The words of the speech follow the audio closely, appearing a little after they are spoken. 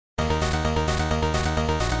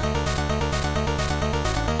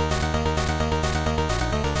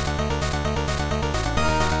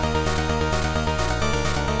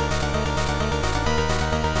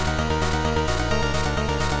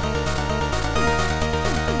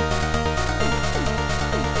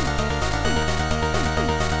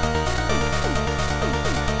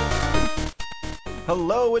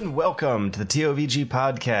Hello and welcome to the TOVG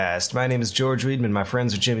podcast. My name is George Weedman. My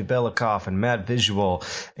friends are Jimmy Belikoff and Matt Visual.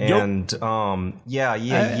 And We're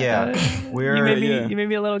You made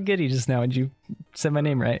me a little giddy just now. Did you say my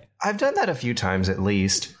name right? I've done that a few times at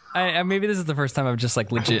least. I maybe this is the first time I've just like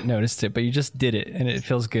legit noticed it, but you just did it and it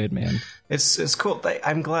feels good, man. It's cool.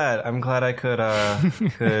 I'm glad I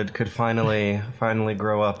could finally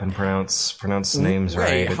grow up and pronounce names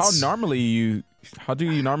right. How do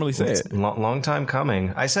you normally say it? Long time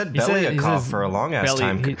coming. I said Belikoff for a long ass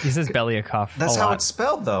time. He says Belikoff. That's how it's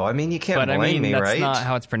spelled, though. I mean, you can't blame me, that's right? That's not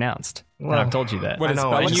how it's pronounced. Well, I've told you that. I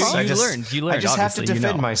know. You learned. I just have to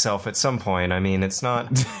defend myself at some point. I mean, it's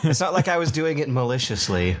not like I was doing it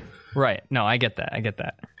maliciously. Right. No, I get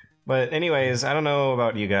that. But anyways, I don't know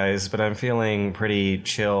about you guys, but I'm feeling pretty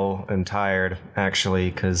chill and tired, actually,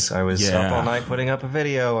 because I was up all night putting up a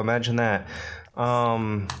video. Imagine that.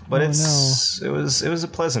 But it was a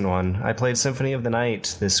pleasant one. I played Symphony of the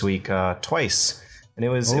Night this week twice, and it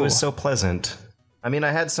was so pleasant. I mean,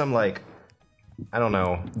 I had some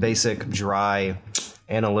basic dry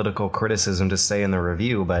analytical criticism to say in the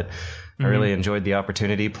review, but I really enjoyed the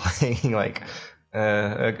opportunity playing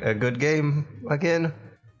a good game again.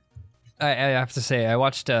 I have to say, I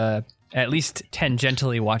watched at least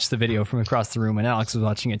tangentially watched the video from across the room, and Alex was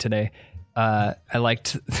watching it today. I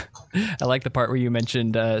liked the part where you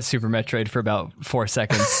mentioned Super Metroid for about 4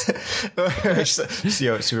 seconds. Super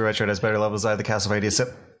Metroid has better levels than the Castlevania.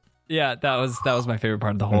 So. Yeah, that was my favorite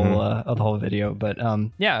part of the whole video. But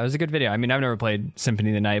yeah, it was a good video. I mean, I've never played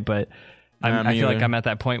Symphony of the Night, but I feel like I'm at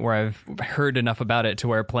that point where I've heard enough about it to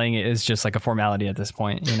where playing it is just like a formality at this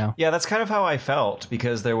point, you know? Yeah, that's kind of how I felt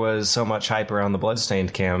because there was so much hype around the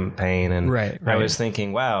Bloodstained campaign. And right. I was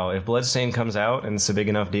thinking, wow, if Bloodstained comes out and it's a big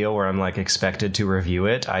enough deal where I'm like expected to review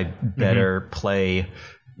it, I better play,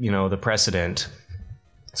 the precedent.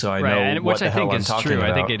 So I know what the hell I'm talking about.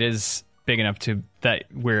 I think it is big enough that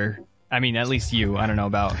at least you, I don't know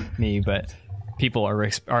about me, but people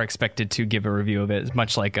are expected to give a review of it,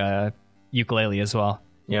 much like Ukulele as well.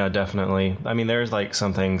 Yeah, definitely. I mean, there's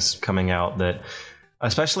some things coming out that,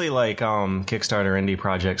 especially Kickstarter indie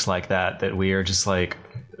projects like that we are just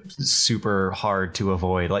super hard to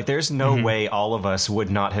avoid. There's no way all of us would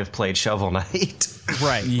not have played Shovel Knight.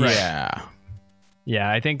 Right. Yeah. Yeah,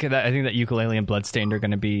 I think that Ukulele and Bloodstained are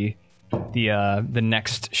going to be the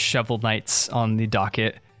next Shovel Knights on the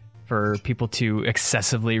docket for people to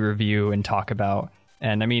excessively review and talk about.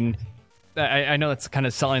 And I mean, I know that's kind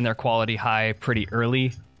of selling their quality high pretty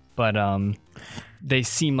early, but they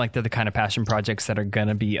seem like they're the kind of passion projects that are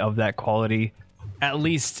gonna be of that quality, at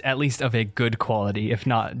least of a good quality, if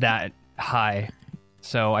not that high.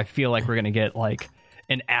 So I feel like we're gonna get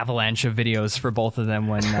an avalanche of videos for both of them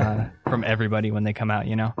when from everybody when they come out,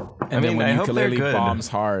 And then when Ukulele bombs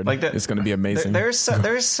hard, it's gonna be amazing. There's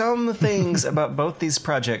some things about both these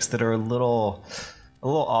projects that are a little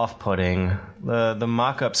off-putting. The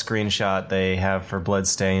mock-up screenshot they have for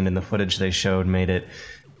Bloodstained and the footage they showed made it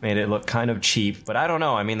look kind of cheap, but I don't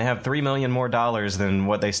know. I mean, they have $3 million more than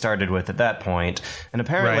what they started with at that point, and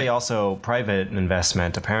apparently also private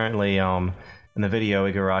investment. Apparently, in the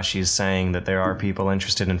video, Igarashi is saying that there are people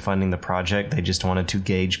interested in funding the project. They just wanted to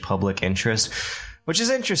gauge public interest, which is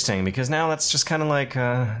interesting because now that's just kind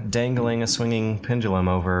of dangling a swinging pendulum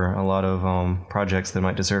over a lot of projects that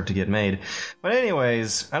might deserve to get made. But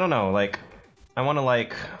anyways, I don't know. I want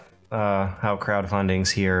to how crowdfunding's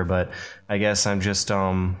here, but I guess I'm just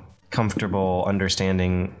comfortable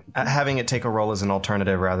understanding having it take a role as an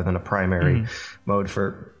alternative rather than a primary mode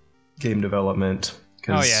for game development.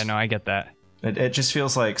 Oh yeah, no, I get that. It just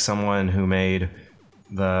feels like someone who made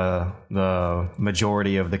the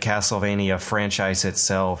majority of the Castlevania franchise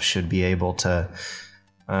itself should be able to,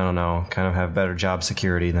 I don't know, kind of have better job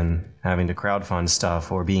security than having to crowdfund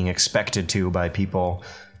stuff or being expected to by people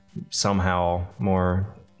somehow more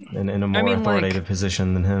in a more authoritative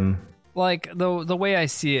position than him. The way I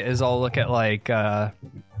see it is I'll look at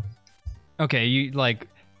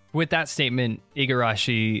with that statement,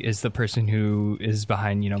 Igarashi is the person who is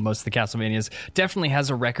behind, most of the Castlevanias. Definitely has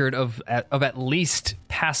a record of at least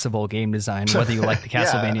passable game design, whether you like the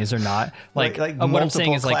Castlevanias or not. What I'm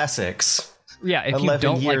saying is classics. Yeah, if you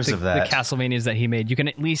don't like the Castlevanias that he made, you can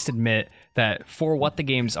at least admit that for what the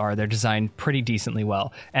games are, they're designed pretty decently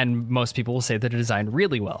well, and most people will say that they're designed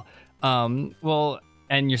really well. And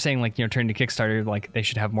you're saying turning to Kickstarter, they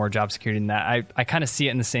should have more job security than that. I kind of see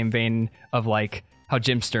it in the same vein of how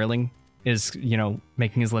Jim Sterling is,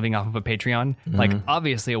 making his living off of a Patreon.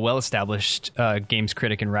 Obviously a well-established games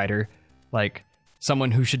critic and writer,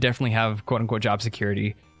 someone who should definitely have quote-unquote job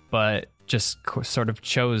security, but just sort of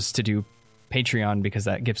chose to do Patreon because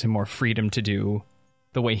that gives him more freedom to do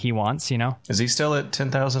the way he wants, you know? Is he still at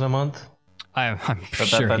 10,000 a month? I'm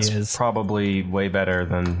sure that's he is. Probably way better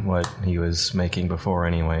than what he was making before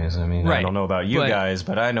anyways. I mean, I don't know about you guys,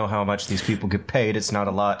 but I know how much these people get paid. It's not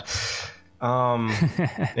a lot.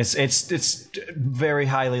 It's very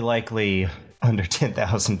highly likely under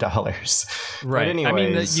 $10,000. Right. But anyways, I mean,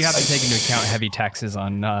 you have to take into account heavy taxes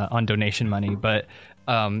on donation money, but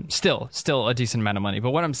still a decent amount of money.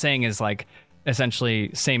 But what I'm saying is like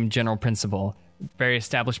essentially same general principle. Very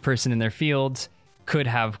established person in their field could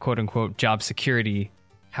have quote unquote job security.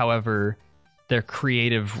 However, their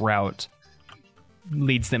creative route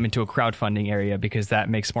leads them into a crowdfunding area because that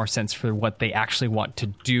makes more sense for what they actually want to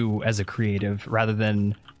do as a creative rather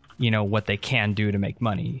than, you know, what they can do to make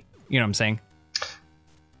money. You know what I'm saying?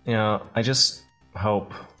 Yeah, I just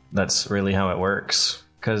hope that's really how it works.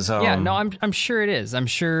 Cause, yeah, no, I'm sure it is. I'm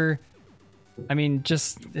sure. I mean,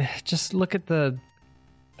 just look at the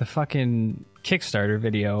fucking Kickstarter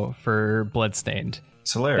video for Bloodstained.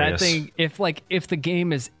 It's hilarious. That thing, if the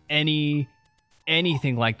game is anything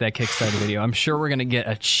like that Kickstarter video, I'm sure we're gonna get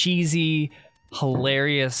a cheesy,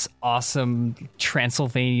 hilarious, awesome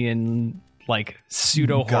Transylvanian like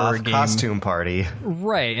pseudo horror game costume party.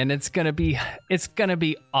 Right, and it's gonna be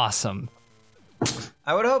awesome.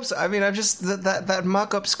 I would hope so. I mean, I've just that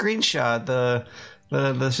mock-up screenshot,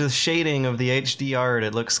 the shading of the HD art,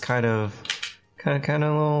 it looks kind of a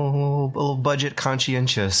little budget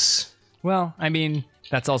conscientious. Well, I mean,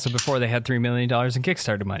 that's also before they had $3 million in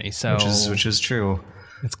Kickstarter money, so which is true.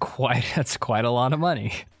 That's quite a lot of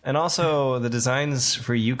money. And also the designs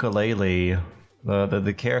for Yooka-Laylee,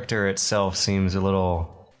 the character itself seems a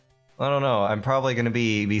little, I don't know. I'm probably going to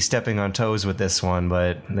be stepping on toes with this one,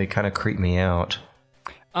 but they kind of creep me out.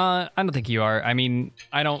 I don't think you are. I mean,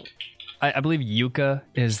 I believe Yuka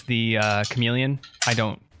is the chameleon. I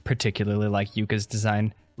don't particularly like Yuka's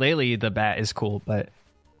design. Laylee, the bat, is cool, but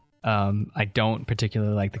I don't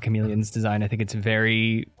particularly like the chameleon's design. I think it's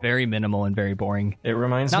very, very minimal and very boring. It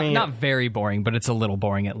reminds me... Not very boring, but it's a little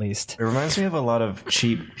boring at least. It reminds me of a lot of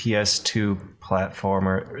cheap PS2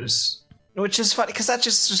 platformers, which is funny, because that's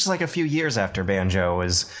just like a few years after Banjo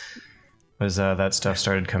was that stuff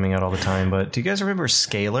started coming out all the time. But do you guys remember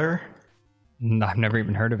Scalar? No, I've never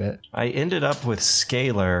even heard of it. I ended up with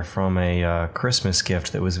Scalar from a Christmas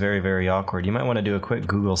gift that was very, very awkward. You might want to do a quick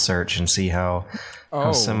Google search and see how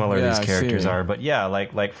similar these characters are. But yeah,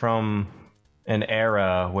 like from an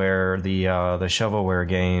era where the shovelware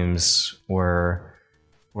games were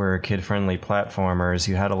kid-friendly platformers,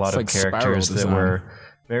 you had a lot of characters that were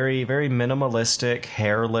very, very minimalistic,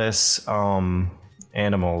 hairless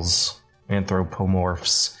animals,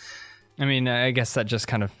 anthropomorphs. I mean, I guess that just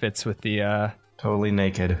kind of fits with the... Totally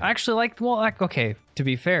naked. I actually okay, to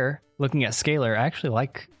be fair, looking at Scalar, I actually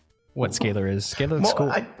like what Scalar is. Scalar looks cool.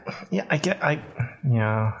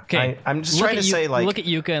 Okay, I'm just trying to say, like... Look at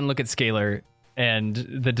Yuka and look at Scalar, and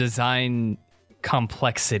the design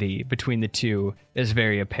complexity between the two is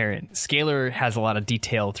very apparent. Scalar has a lot of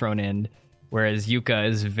detail thrown in, whereas Yuka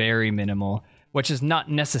is very minimal, which is not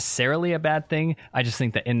necessarily a bad thing. I just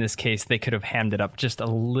think that in this case, they could have hammed it up just a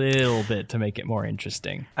little bit to make it more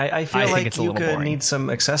interesting. I feel like Yuka needs some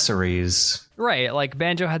accessories. Right, like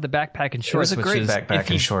Banjo had the backpack and shorts. It was a great backpack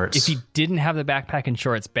and shorts. If he didn't have the backpack and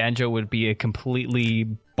shorts, Banjo would be a completely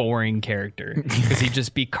boring character because he'd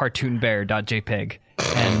just be cartoonbear.jpg.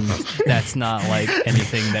 And that's not like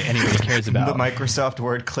anything that anybody cares about. The Microsoft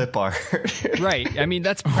Word clip art. Right. I mean,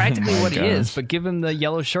 that's practically what he is, but give him the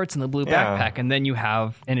yellow shorts and the blue backpack, and then you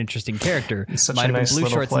have an interesting character. Might have been blue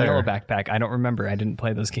shorts and yellow backpack. I don't remember. I didn't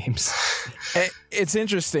play those games. It's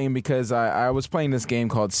interesting because I was playing this game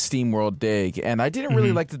called SteamWorld Dig, and I didn't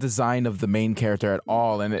really like the design of the main character at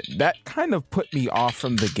all, and that kind of put me off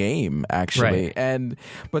from the game, actually. Right.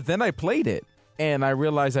 But then I played it, and I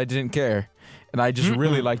realized I didn't care. And I just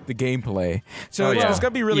really liked the gameplay. So it's going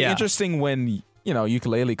to be really interesting when,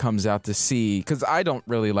 Yooka-Laylee comes out to see, because I don't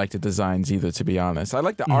really like the designs either, to be honest. I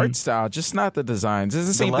like the art style, just not the designs. It's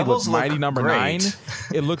the same thing with Mighty Number 9.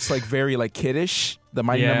 It looks like very like kiddish. The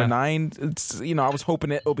Mighty Number 9, it's, I was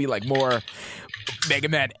hoping it'll be like more Mega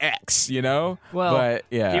Man X, Well, but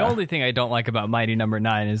the only thing I don't like about Mighty Number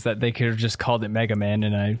 9 is that they could have just called it Mega Man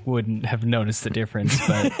and I wouldn't have noticed the difference.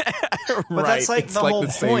 But, but that's like the whole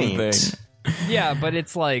point. Thing. Yeah, but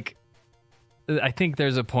it's like, I think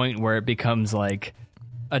there's a point where it becomes like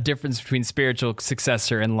a difference between spiritual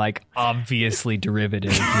successor and like obviously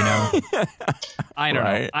derivative, I don't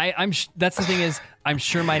know. I'm that's the thing is, I'm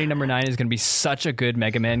sure Mighty Number 9 is going to be such a good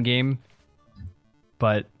Mega Man game,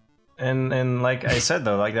 but and like I said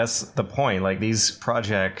though, like that's the point. Like these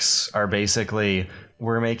projects are basically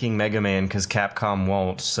we're making Mega Man because Capcom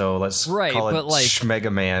won't, so let's call it Mega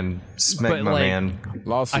Man.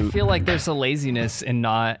 Lawsuit. I feel like there's a laziness in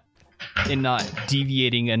not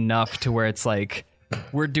deviating enough to where it's like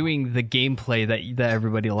we're doing the gameplay that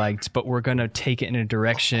everybody liked, but we're gonna take it in a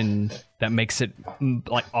direction that makes it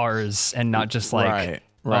like ours and not just like. Right.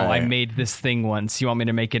 Oh, I made this thing once. You want me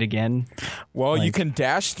to make it again? Well, you can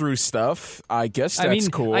dash through stuff. I guess that's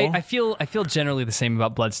cool. I feel generally the same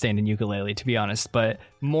about Bloodstained and Yooka-Laylee, to be honest, but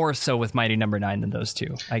more so with Mighty Number 9 than those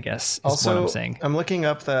two, I guess, is what I'm saying. I'm looking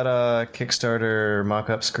up that Kickstarter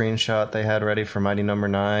mock-up screenshot they had ready for Mighty Number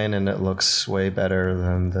 9, and it looks way better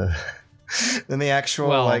than the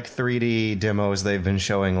actual 3D demos they've been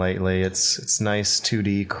showing lately. It's nice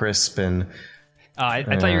 2D, crisp, and... I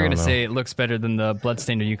thought you were going to say it looks better than the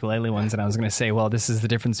Bloodstained or Yooka-Laylee ones, and I was going to say, well, this is the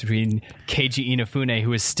difference between Keiji Inafune,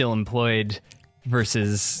 who is still employed,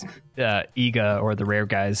 versus Iga or the Rare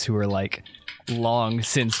guys who are like long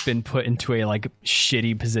since been put into a like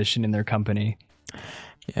shitty position in their company.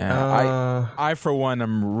 Yeah, I for one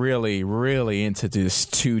am really, really into this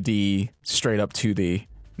 2D, straight up 2D.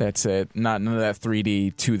 That's it. None of that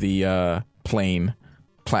 3D to the plane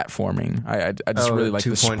platforming. I just really like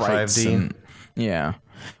the sprites. Yeah.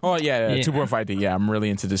 Oh yeah, 2.5D. Yeah, I'm really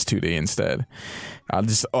into this 2D instead.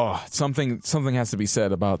 Something has to be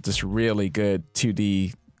said about this really good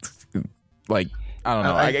 2D. Like I don't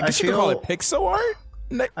know. I guess you could call it pixel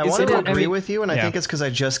art. I want to agree with you, and I think it's because I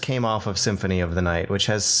just came off of Symphony of the Night, which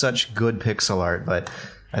has such good pixel art, but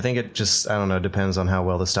I think it just depends on how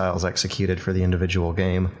well the style is executed for the individual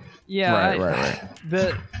game. Yeah,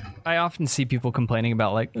 right. I often see people complaining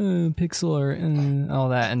about like pixel art, all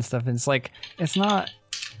that and stuff. And it's like it's not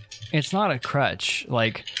a crutch.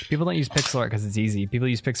 Like people don't use pixel art because it's easy. People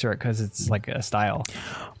use pixel art because it's like a style.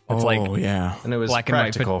 It's and it was black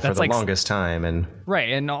practical and white, for the longest time, and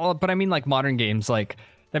right but I mean like modern games like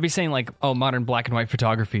that'd be saying like modern black and white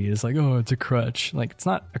photography is like it's a crutch. Like it's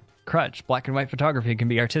not a crutch. Black and white photography can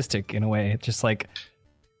be artistic in a way. It's just like.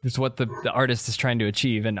 It's what the artist is trying to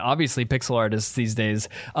achieve. And obviously pixel artists these days,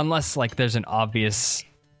 unless like there's an obvious,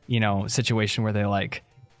 situation where they like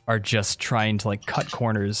are just trying to like cut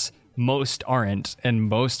corners, most aren't. And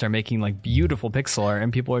most are making like beautiful pixel art.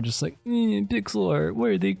 And people are just like, pixel art,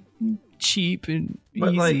 where are they cheap and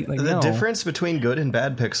easy? But the difference between good and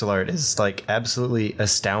bad pixel art is like absolutely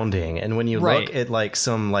astounding. And when you look at like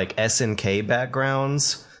some like SNK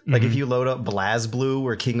backgrounds, like if you load up BlazBlue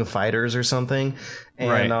or King of Fighters or something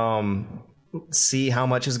and see how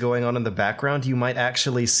much is going on in the background, you might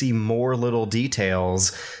actually see more little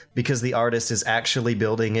details because the artist is actually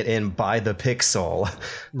building it in by the pixel.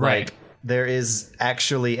 Right. Like there is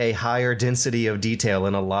actually a higher density of detail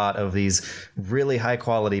in a lot of these really high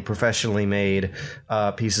quality, professionally made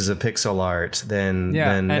pieces of pixel art than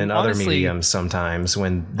in other mediums sometimes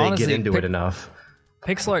when they get into it enough.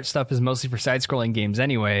 Pixel art stuff is mostly for side-scrolling games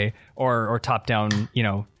anyway, or top-down,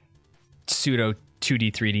 pseudo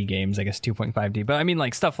 2D, 3D games, I guess 2.5D. But I mean,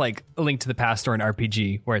 like stuff like A Link to the Past or an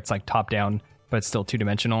RPG where it's like top-down, but it's still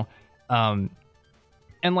two-dimensional. And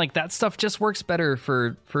like that stuff just works better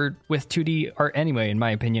for with 2D art anyway, in my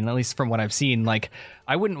opinion, at least from what I've seen. Like,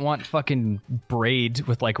 I wouldn't want fucking Braid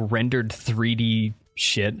with like rendered 3D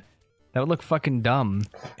shit. That would look fucking dumb.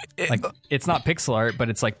 Like, it's not pixel art, but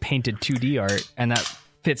it's like painted 2D art, and that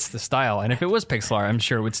fits the style. And if it was pixel art, I'm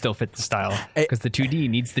sure it would still fit the style, because the 2D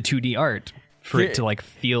needs the 2D art for it to like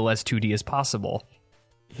feel as 2D as possible.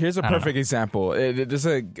 Here's a perfect example. There's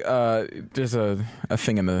a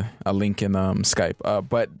thing in a link in Skype,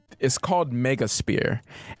 but it's called Megasphere,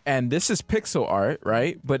 and this is pixel art,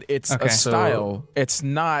 right? But it's a style. It's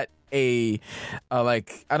not a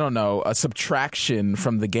subtraction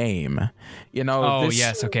from the game.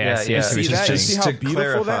 Yes, okay. Yeah, I see. Just see how to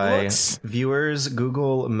beautiful clarify, that looks? Viewers,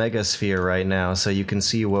 Google Megasphere right now so you can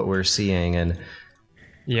see what we're seeing. And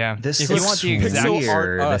this if you want the exact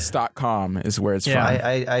pixelartus.com is where it's from.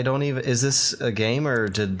 I don't even. Is this a game or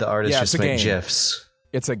did the artist just make GIFs?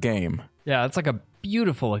 It's a game. Yeah, it's like a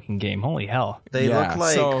beautiful looking game. Holy hell! They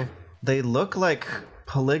look like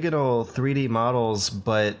polygonal 3D models,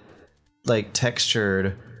 but like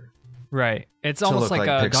textured. Right. It's almost like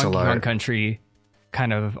a Donkey Kong Country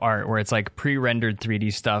kind of art where it's like pre-rendered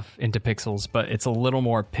 3D stuff into pixels, but it's a little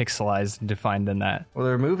more pixelized and defined than that. Well,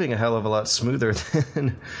 they're moving a hell of a lot smoother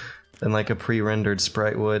than like a pre-rendered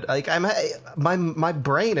sprite would. Like my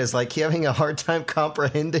brain is like having a hard time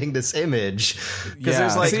comprehending this image because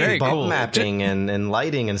there's like bump mapping and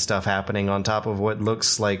lighting and stuff happening on top of what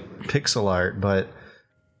looks like pixel art, but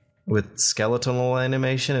with skeletal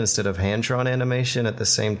animation instead of hand-drawn animation at the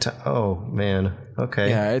same time. Oh man, okay.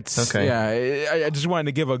 Yeah, it's okay. Yeah, I just wanted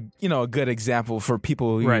to give a good example for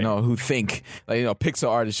people who think like pixel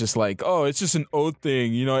art is just like, oh, it's just an old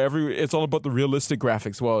thing. It's all about the realistic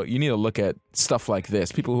graphics. Well, you need to look at stuff like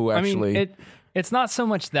this. People who actually, it's not so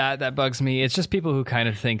much that bugs me. It's just people who kind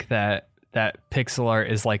of think that pixel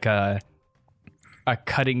art is like a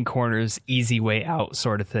cutting corners, easy way out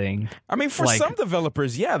sort of thing. I mean, for some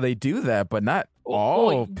developers, yeah, they do that, but not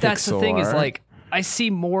all. That's the thing. Is like I see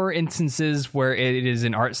more instances where it is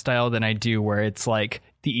an art style than I do where it's like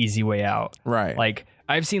the easy way out. Right. Like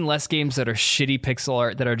I've seen less games that are shitty pixel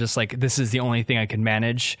art that are just like, this is the only thing I can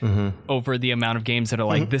manage over the amount of games that are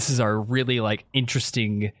like, this is our really like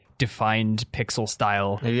interesting defined pixel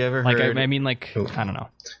style. Have you ever heard? I mean, like, I don't know.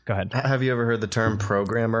 Go ahead. Have you ever heard the term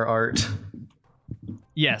programmer art?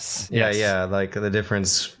 Yes. Yeah. Like the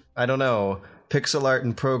difference. I don't know. Pixel art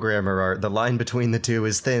and programmer art. The line between the two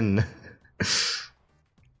is thin.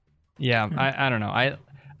 Yeah. I don't know.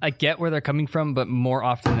 I get where they're coming from, but more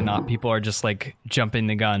often than not, people are just like jumping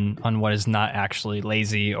the gun on what is not actually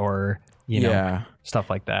lazy or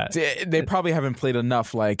stuff like that. They probably haven't played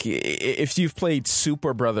enough. Like, if you've played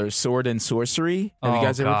Super Brothers Sword and Sorcery, have you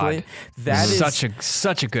guys ever played? That is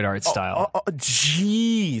such a good art style.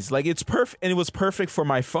 Jeez, like it's perfect, and it was perfect for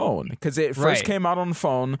my phone because it first came out on the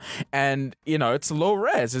phone, and it's low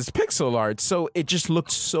res, it's pixel art, so it just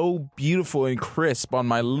looked so beautiful and crisp on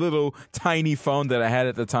my little tiny phone that I had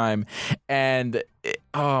at the time, and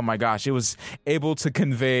oh my gosh, it was able to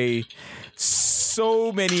convey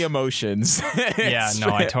so many emotions.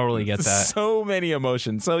 I totally get that. So many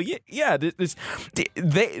emotions. So yeah,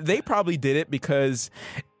 they probably did it because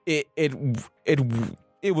it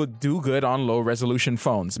would do good on low resolution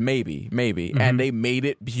phones, maybe, and they made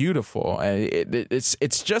it beautiful.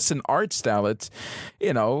 It's just an art style. It's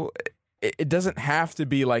it doesn't have to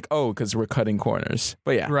be like, oh, because we're cutting corners.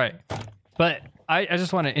 But yeah, right. But I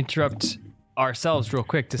just want to interrupt ourselves real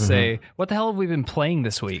quick to say, what the hell have we been playing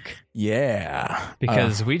this week? Yeah,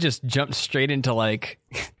 because we just jumped straight into like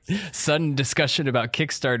sudden discussion about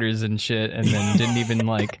Kickstarters and shit, and then didn't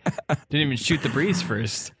even shoot the breeze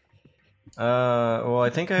first. Well, I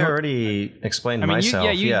think I already explained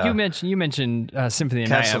myself. You mentioned Symphony of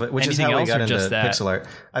the Night, which is how we got into pixel art.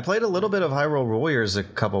 I played a little bit of Hyrule Warriors a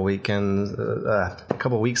couple weeks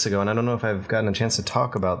ago, and I don't know if I've gotten a chance to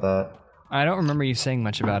talk about that. I don't remember you saying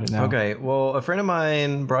much about it now. Okay, well, a friend of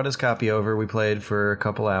mine brought his copy over. We played for a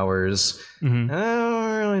couple hours. I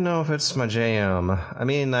don't really know if it's my jam. I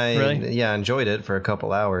mean, I enjoyed it for a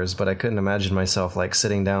couple hours, but I couldn't imagine myself like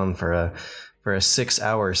sitting down for a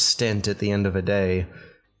 6-hour stint at the end of a day.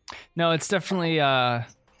 No, it's definitely a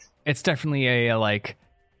like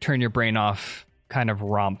turn your brain off kind of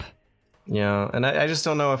romp. Yeah, and I just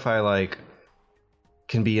don't know if I like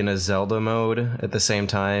can be in a Zelda mode at the same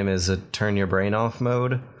time as a turn your brain off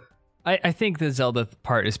mode. I think the Zelda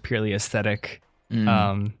part is purely aesthetic.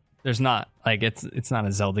 There's not like it's not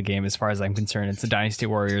a Zelda game as far as I'm concerned. It's a Dynasty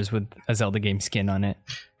Warriors with a Zelda game skin on it.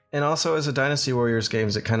 And also as a Dynasty Warriors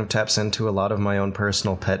games, it kind of taps into a lot of my own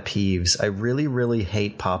personal pet peeves. I really, really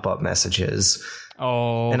hate pop-up messages.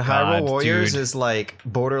 Oh, and Hyrule Warriors is like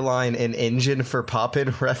borderline an engine for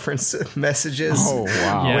pop-in reference messages. Oh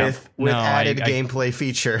wow! With added gameplay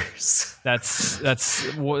features. That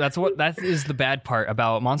is the bad part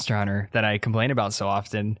about Monster Hunter that I complain about so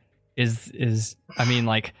often. Is I mean,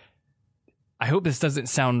 like, I hope this doesn't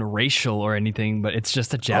sound racial or anything, but it's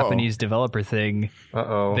just a Japanese developer thing.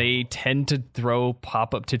 They tend to throw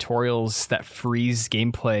pop-up tutorials that freeze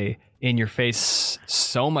gameplay in your face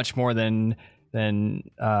so much more than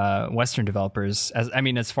Western developers.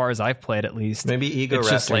 As far as I've played, at least. Maybe Ego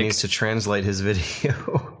Raptor needs to translate his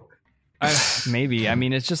video. Maybe. I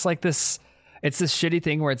mean, it's just like this. It's this shitty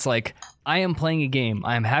thing where it's like, I am playing a game,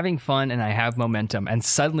 I am having fun, and I have momentum, and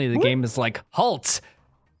suddenly the game is like, halt!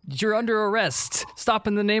 You're under arrest. Stop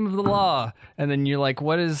in the name of the law. And then you're like,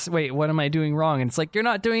 what am I doing wrong? And it's like, you're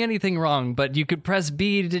not doing anything wrong, but you could press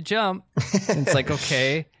B to jump. And it's like,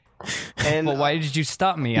 okay. And well, why did you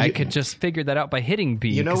stop me? I could just figure that out by hitting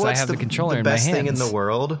B because I have the controller in my hands. The best thing in the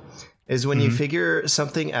world is when you figure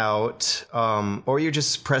something out, or you're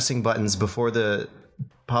just pressing buttons before the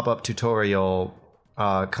pop-up tutorial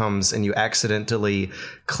comes and you accidentally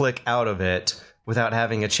click out of it without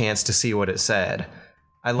having a chance to see what it said.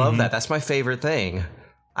 I love that. That's my favorite thing.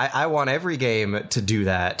 I want every game to do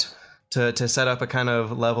that. To set up a kind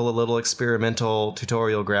of a little experimental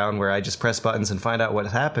tutorial ground where I just press buttons and find out what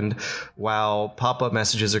happened while pop-up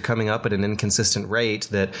messages are coming up at an inconsistent rate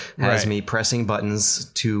that has me pressing buttons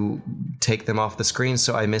to take them off the screen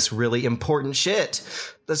so I miss really important shit.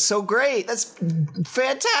 That's so great. That's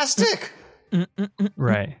fantastic.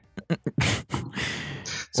 Right.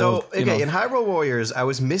 So, Well, okay, in Hyrule Warriors, I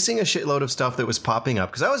was missing a shitload of stuff that was popping up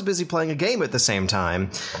because I was busy playing a game at the same time,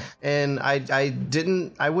 and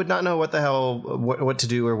I would not know what the hell, what to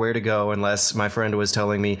do or where to go unless my friend was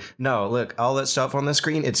telling me, no, look, all that stuff on the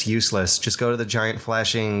screen, it's useless. Just go to the giant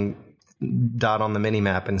flashing dot on the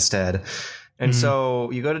minimap instead. And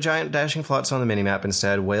so you go to giant dashing flots on the minimap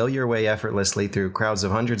instead, whale your way effortlessly through crowds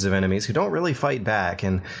of hundreds of enemies who don't really fight back,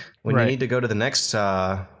 and when you need to go to the next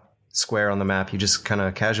square on the map, you just kind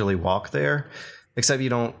of casually walk there, except you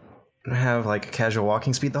don't have like a casual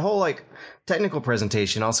walking speed. The whole like technical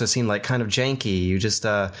presentation also seemed like kind of janky. You just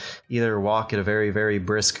either walk at a very, very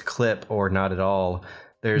brisk clip or not at all.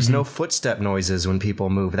 There's no footstep noises when people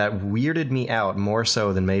move. That weirded me out more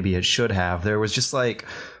so than maybe it should have. There was just like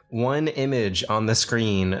one image on the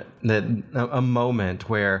screen, that a moment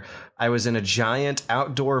where I was in a giant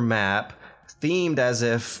outdoor map themed as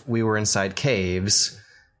if we were inside caves,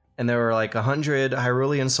 and there were like 100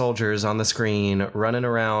 Hyrulean soldiers on the screen running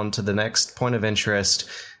around to the next point of interest,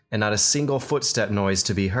 and not a single footstep noise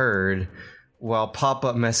to be heard, while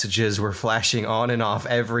pop-up messages were flashing on and off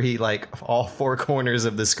every, like, all four corners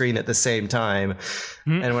of the screen at the same time.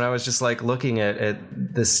 And when I was just like looking at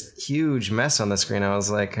this huge mess on the screen, I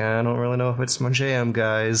was like, I don't really know if it's my jam,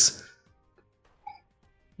 guys.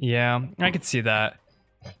 Yeah, I could see that.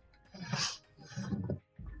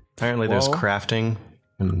 Apparently there's crafting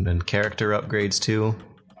and character upgrades too.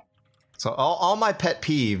 So all my pet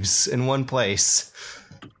peeves in one place.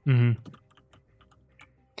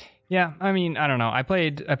 Yeah, I mean, I don't know. I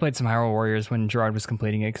played some Hyrule Warriors when Gerard was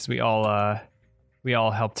completing it because we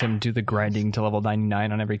all helped him do the grinding to level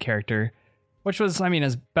 99 on every character, which was, I mean,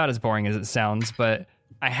 about as boring as it sounds, but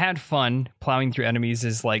I had fun. Plowing through enemies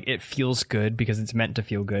is like, it feels good because it's meant to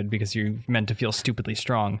feel good because you're meant to feel stupidly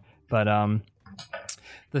strong. But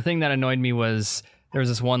the thing that annoyed me was there was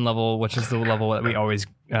this one level, which is the level that we always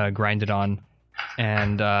grinded on,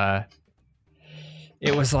 and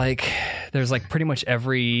it was like there's like pretty much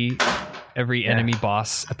every enemy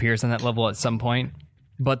boss appears on that level at some point,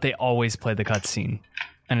 but they always play the cutscene,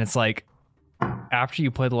 and it's like after you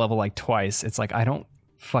play the level like twice, it's like I don't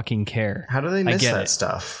fucking care. How do they miss that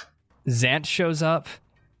stuff? Zant shows up,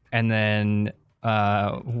 and then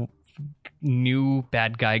new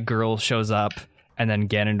bad guy girl shows up, and then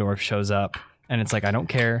Ganondorf shows up, and it's like I don't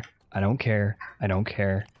care.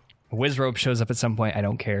 Wizrobe shows up at some point. I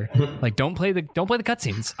don't care. Like, don't play the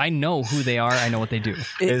cutscenes. I know who they are. I know what they do.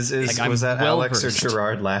 Was that Alex or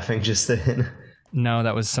Gerard laughing just then? No,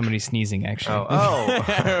 that was somebody sneezing, actually.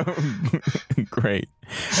 Oh. Great.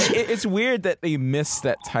 It's weird that they miss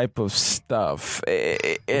that type of stuff.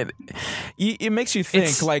 It makes you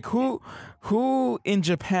think, like, who in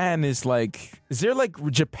Japan is like, is there like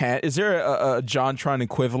Japan, is there a JonTron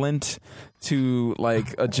equivalent to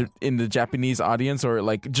like in the Japanese audience, or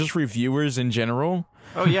like just reviewers in general?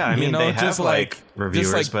 Oh yeah, I mean, they have just like reviewers,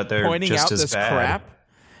 just like but they're pointing just out as this bad. crap,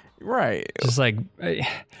 right? Just like,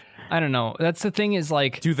 I don't know. That's the thing is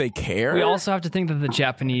like, do they care? We also have to think that the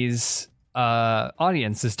Japanese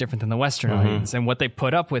audience is different than the Western audience, and what they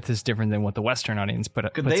put up with is different than what the Western audience puts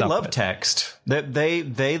up with. They love text.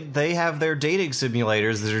 They have their dating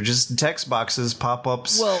simulators that are just text boxes,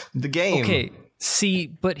 pop-ups. Well, the game. Okay, see,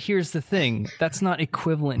 but here's the thing: that's not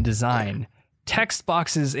equivalent design. Text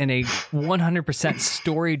boxes in a 100%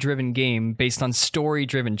 story-driven game based on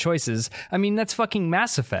story-driven choices, I mean, that's fucking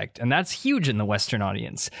Mass Effect, and that's huge in the Western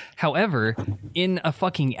audience. However, in a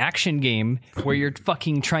fucking action game where you're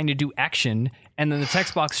fucking trying to do action, and then the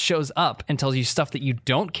text box shows up and tells you stuff that you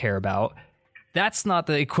don't care about, that's not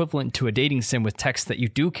the equivalent to a dating sim with text that you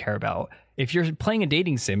do care about. If you're playing a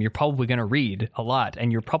dating sim, you're probably going to read a lot,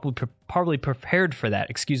 and you're probably prepared for that,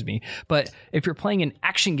 But if you're playing an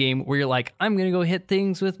action game where you're like, I'm going to go hit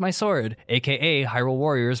things with my sword, aka Hyrule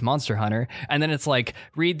Warriors, Monster Hunter, and then it's like,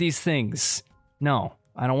 read these things. No,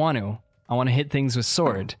 I don't want to. I want to hit things with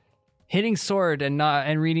sword. Hitting sword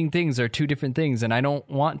and reading things are two different things, and I don't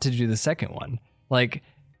want to do the second one. Like,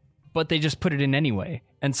 but they just put it in anyway.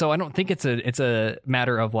 And so I don't think it's a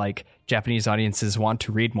matter of like Japanese audiences want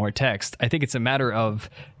to read more text. I think it's a matter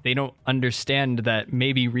of they don't understand that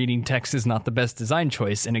maybe reading text is not the best design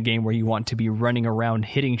choice in a game where you want to be running around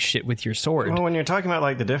hitting shit with your sword. Well, when you're talking about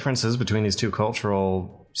like the differences between these two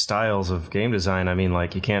cultural styles of game design, I mean,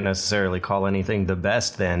 like you can't necessarily call anything the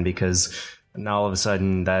best then, because now all of a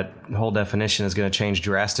sudden that whole definition is going to change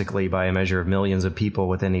drastically by a measure of millions of people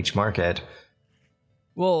within each market.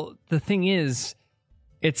 Well, the thing is,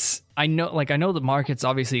 I know the markets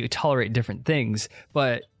obviously tolerate different things,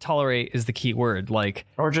 but tolerate is the key word. Like,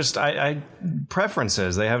 or just I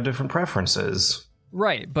preferences. They have different preferences.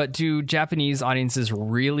 Right, but do Japanese audiences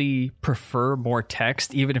really prefer more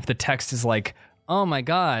text, even if the text is like, oh my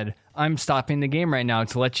god, I'm stopping the game right now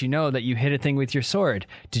to let you know that you hit a thing with your sword.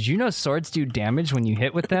 Did you know swords do damage when you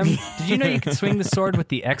hit with them? Did you know you can swing the sword with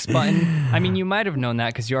the X button? I mean, you might have known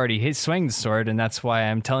that because you already swung the sword, and that's why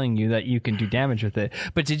I'm telling you that you can do damage with it.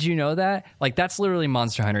 But did you know that? Like, that's literally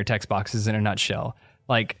Monster Hunter text boxes in a nutshell.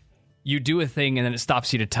 Like, you do a thing, and then it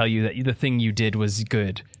stops you to tell you that the thing you did was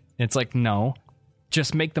good. And it's like, no.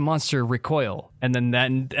 Just make the monster recoil, and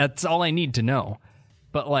then that's all I need to know.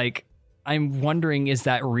 But like, I'm wondering, is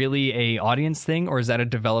that really a audience thing, or is that a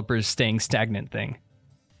developer's staying stagnant thing?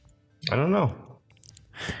 I don't know.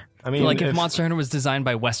 I mean, like if Monster Hunter was designed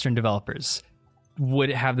by Western developers, would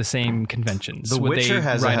it have the same conventions? The Witcher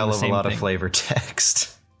has a hell of a lot of flavor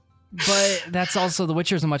text. But that's also, The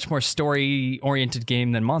Witcher is a much more story-oriented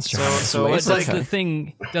game than Monster Hunter. So it's like the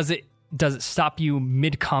thing, does it stop you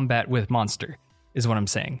mid-combat with monster? Is what I'm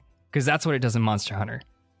saying, because that's what it does in Monster Hunter.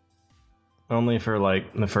 Only for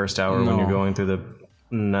like the first hour when you're going through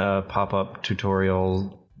the pop-up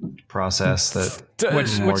tutorial process which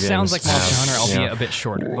sounds like Monster Hunter, albeit a bit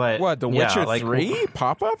shorter. But what, The Witcher 3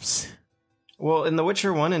 pop-ups? Well, in The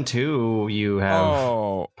Witcher 1 and 2, you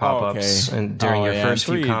have pop-ups and during your first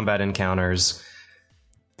few combat encounters.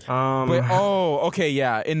 In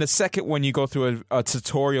the second one you go through a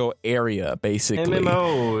tutorial area, basically.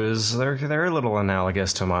 MMOs, they're a little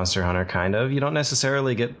analogous to Monster Hunter, kind of. You don't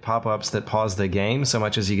necessarily get pop-ups that pause the game so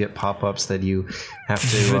much as you get pop-ups that you have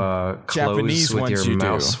to close with your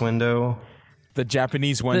mouse window. The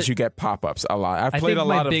Japanese ones, you get pop-ups a lot. I've played a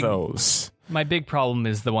lot of those. My big problem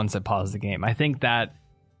is the ones that pause the game. I think that's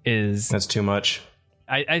too much.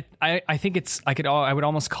 I think I would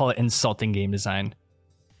almost call it insulting game design.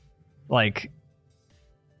 Like,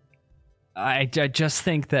 I just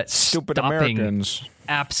think that stupid stopping Americans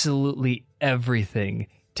absolutely everything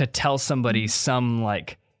to tell somebody some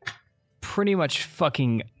like pretty much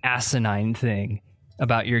fucking asinine thing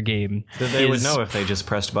about your game that they would know if they just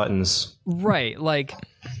pressed buttons. Right, like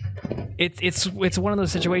it's one of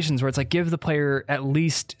those situations where it's like, give the player at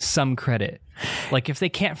least some credit. Like, if they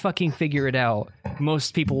can't fucking figure it out,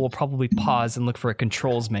 most people will probably pause and look for a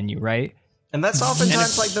controls menu, right? And that's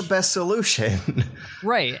oftentimes like the best solution.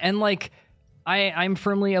 Right. And like, I'm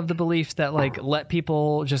firmly of the belief that like, let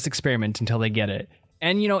people just experiment until they get it.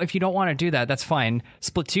 And, you know, if you don't want to do that, that's fine.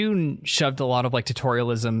 Splatoon shoved a lot of like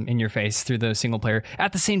tutorialism in your face through the single player.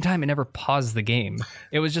 At the same time, it never paused the game.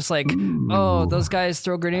 It was just like, oh, those guys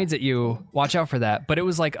throw grenades at you. Watch out for that. But it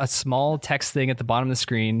was like a small text thing at the bottom of the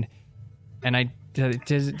screen. And it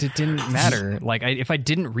didn't matter. Like, if I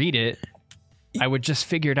didn't read it, I would just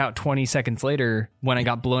figure it out 20 seconds later when I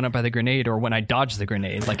got blown up by the grenade or when I dodged the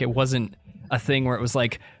grenade. Like, it wasn't a thing where it was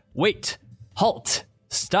like, wait, halt,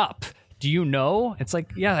 stop. Do you know? It's like,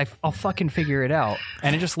 yeah, I'll fucking figure it out.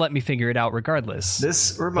 And it just let me figure it out regardless.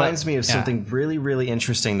 This reminds me of something really, really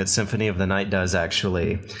interesting that Symphony of the Night does,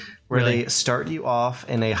 actually. Where they start you off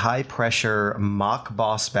in a high-pressure mock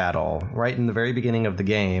boss battle right in the very beginning of the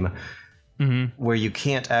game where you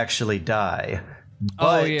can't actually die.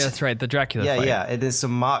 But, yeah, that's right. The Dracula fight. Yeah, it is a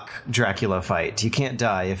mock Dracula fight. You can't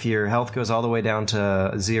die. If your health goes all the way down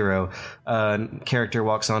to 0, a character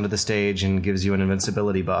walks onto the stage and gives you an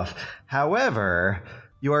invincibility buff. However,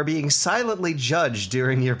 you are being silently judged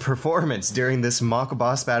during your performance during this mock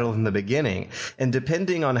boss battle in the beginning. And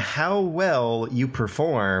depending on how well you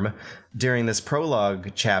perform during this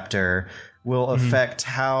prologue chapter will affect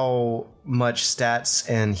how much stats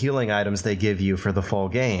and healing items they give you for the full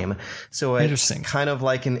game. So it's kind of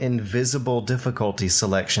like an invisible difficulty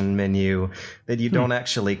selection menu that you don't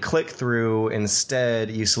actually click through. Instead,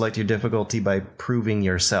 you select your difficulty by proving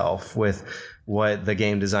yourself with what the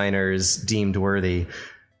game designers deemed worthy.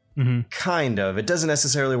 Kind of. It doesn't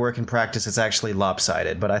necessarily work in practice. It's actually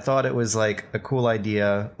lopsided, but I thought it was like a cool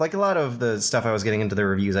idea. Like a lot of the stuff I was getting into the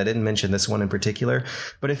reviews, I didn't mention this one in particular,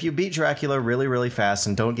 but if you beat Dracula really, really fast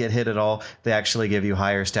and don't get hit at all, they actually give you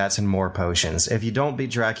higher stats and more potions. If you don't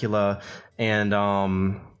beat Dracula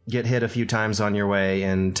and get hit a few times on your way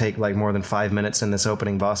and take like more than 5 minutes in this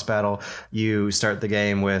opening boss battle, you start the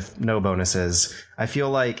game with no bonuses. I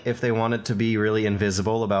feel like if they wanted to be really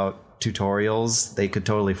invisible about tutorials, they could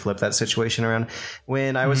totally flip that situation around.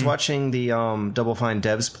 When I was watching the Double Fine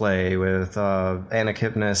devs play with Anna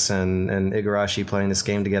Kipnis and Igarashi playing this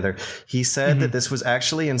game together, he said that this was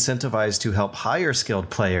actually incentivized to help higher skilled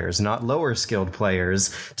players, not lower skilled players,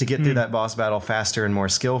 to get through that boss battle faster and more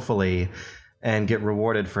skillfully and get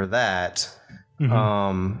rewarded for that.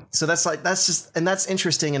 So that's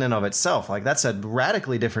interesting in and of itself. Like, that's a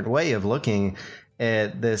radically different way of looking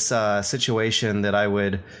at this situation that I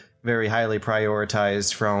would very highly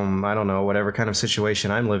prioritize from, I don't know, whatever kind of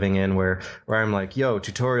situation I'm living in, where I'm like, yo,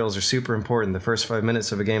 tutorials are super important. The first 5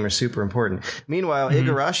 minutes of a game are super important. Meanwhile,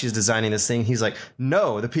 Igarashi's designing this thing. He's like,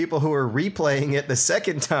 no, the people who are replaying it the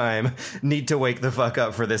second time need to wake the fuck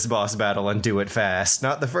up for this boss battle and do it fast,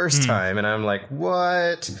 not the first time. And I'm like,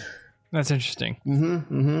 what? That's interesting.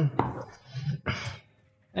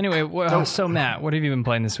 Anyway, so Matt, what have you been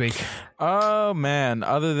playing this week? Oh man,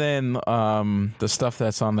 other than the stuff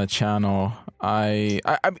that's on the channel, I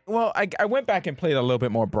went back and played a little bit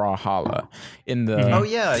more Brawlhalla in the. Oh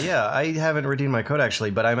yeah, I haven't redeemed my code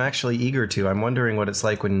actually, but I'm actually eager to. I'm wondering what it's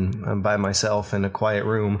like when I'm by myself in a quiet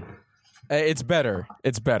room. It's better.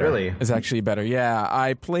 Really? It's actually better. Yeah,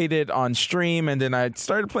 I played it on stream, and then I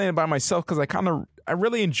started playing it by myself because I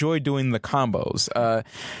really enjoy doing the combos.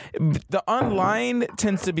 The online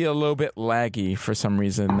tends to be a little bit laggy for some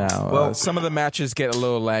reason now. Well, some of the matches get a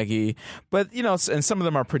little laggy, but and some of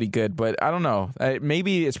them are pretty good. But I don't know.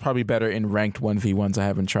 Maybe it's probably better in ranked 1v1s. I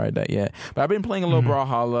haven't tried that yet. But I've been playing a little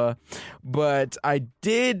Brawlhalla. But I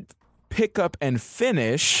did pick up and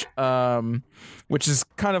finish, which is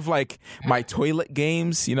kind of like my toilet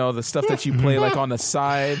games, the stuff that you play like on the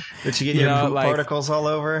side. That you get your poop particles all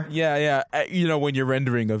over? Yeah. When you're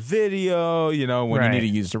rendering a video, when you need to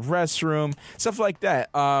use the restroom, stuff like that.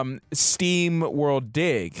 Steam World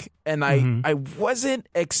Dig. And I wasn't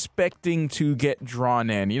expecting to get drawn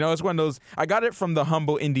in. It's one of those, I got it from the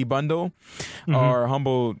Humble Indie Bundle or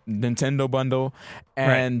Humble Nintendo Bundle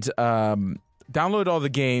and download all the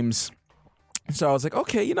games. So I was like,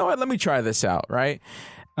 okay, you know what? Let me try this out, right?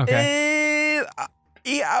 Okay.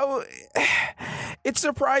 It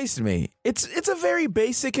surprised me. It's a very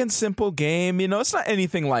basic and simple game. It's not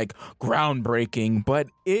anything like groundbreaking, but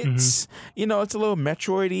it's it's a little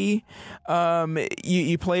Metroid-y.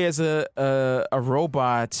 You play as a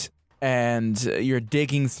robot, and you're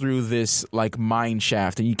digging through this like mine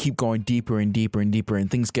shaft, and you keep going deeper and deeper and deeper, and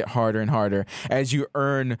things get harder and harder. As you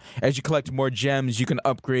collect more gems, you can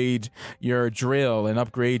upgrade your drill and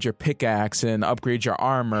upgrade your pickaxe and upgrade your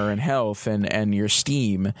armor and health and your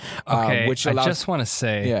steam. Okay, which I just want to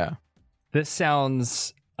say, this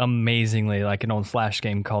sounds amazingly like an old Flash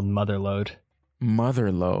game called Motherload.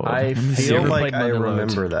 I feel like I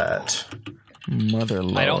remember that.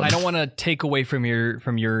 Motherload. I don't want to take away from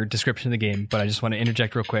your description of the game, but I just want to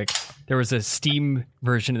interject real quick. There was a Steam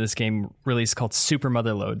version of this game released called Super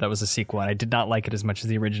Motherload. That was a sequel, and I did not like it as much as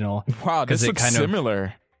the original. Wow, this looks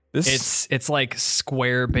similar. It's like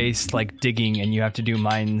square based like digging, and you have to do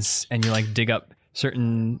mines, and you like dig up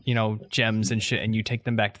certain gems and shit, and you take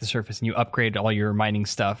them back to the surface, and you upgrade all your mining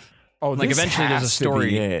stuff. Oh, like eventually there's a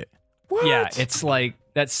story. What? Yeah, it's like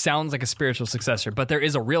that sounds like a spiritual successor, but there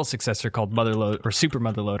is a real successor called Motherload or Super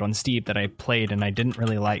Motherload on Steam that I played and I didn't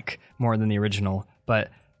really like more than the original.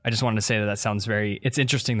 But I just wanted to say that sounds it's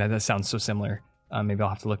interesting that sounds so similar. Maybe I'll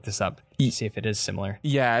have to look this up to see if it is similar.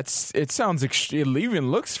 Yeah, it sounds it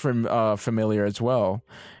even looks familiar as well.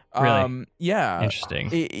 Really? Yeah. Interesting.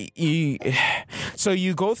 So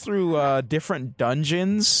you go through different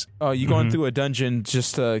dungeons. You go through a dungeon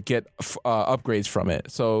just to get upgrades from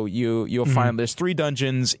it. So you'll find there's 3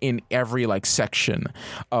 dungeons in every like section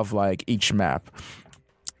of like each map.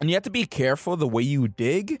 And you have to be careful the way you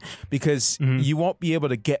dig because you won't be able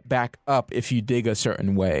to get back up if you dig a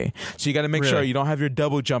certain way. So you got to make sure you don't have your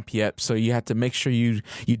double jump yet. So you have to make sure you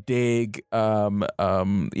dig, going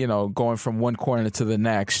from one corner to the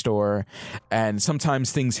next, and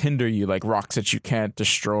sometimes things hinder you, like rocks that you can't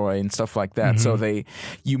destroy and stuff like that. So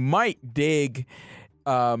you might dig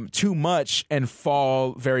too much and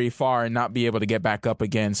fall very far and not be able to get back up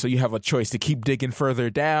again. So you have a choice to keep digging further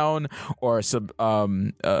down or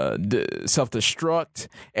self-destruct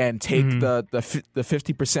and take the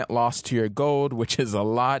 50% loss to your gold, which is a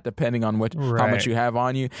lot depending on how much you have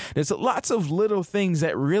on you. There's lots of little things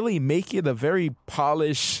that really make it a very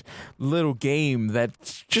polished little game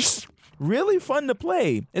that's just really fun to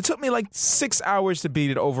play. It took me like 6 hours to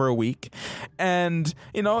beat it over a week, and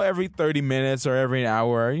every 30 minutes or every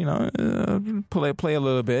hour, play a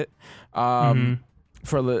little bit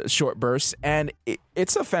for a short burst, and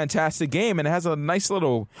it's a fantastic game, and it has a nice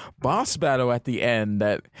little boss battle at the end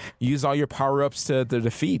that you use all your power-ups to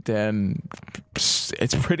defeat, and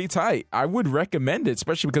it's pretty tight. I would recommend it,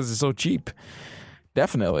 especially because it's so cheap.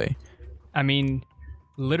 Definitely. I mean,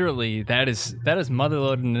 literally, that is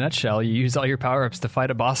Motherload in a nutshell. You use all your power-ups to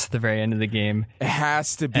fight a boss at the very end of the game. It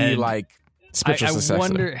has to be like spiritual successor. I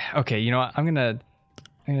wonder. Okay, you know what? I'm gonna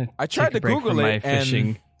I tried to Google it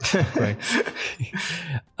fishing. Right.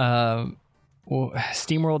 Well,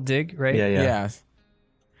 SteamWorld Dig, right? Yeah.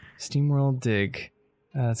 SteamWorld Dig.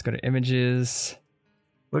 Let's go to images.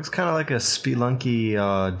 Looks kind of like a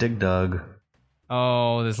Spelunky Dig Dug.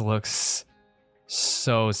 Oh, this looks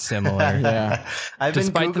so similar. Yeah. I've been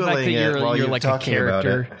Despite the fact that Googling you're like a talking about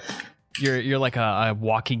character. it. You're like a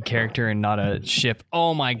walking character and not a ship.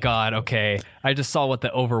 Oh my god, okay. I just saw what the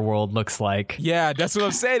overworld looks like. Yeah, that's what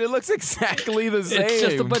I'm saying. It looks exactly the same. It's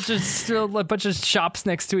just a bunch of shops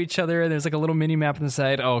next to each other, and there's like a little mini map on the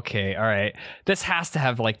side. Okay, all right. This has to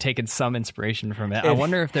have like taken some inspiration from it. I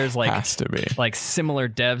wonder if there's like has to be. like similar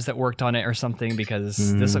devs that worked on it or something, because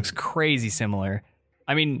this looks crazy similar.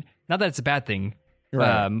 I mean, not that it's a bad thing.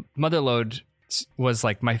 Right. Motherload was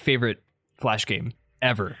like my favorite Flash game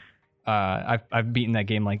ever. I've beaten that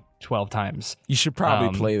game like 12 times. You should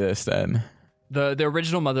probably play this then. The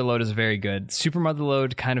original Motherload is very good. Super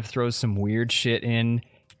Motherload kind of throws some weird shit in.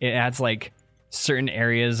 It adds like certain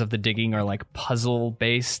areas of the digging are like puzzle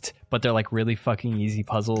based, but they're like really fucking easy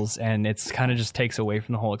puzzles, and it's kind of just takes away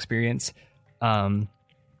from the whole experience. The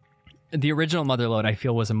original Motherload I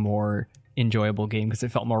feel was a more enjoyable game because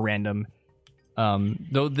it felt more random.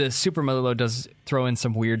 Though the Super Motherload does throw in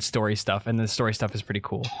some weird story stuff, and the story stuff is pretty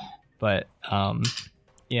cool. But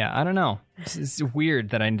yeah, I don't know. It's weird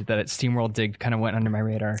that SteamWorld Dig kind of went under my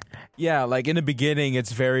radar. Yeah, like in the beginning,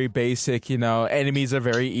 it's very basic. You know, enemies are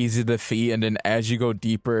very easy to defeat, and then as you go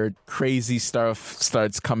deeper, crazy stuff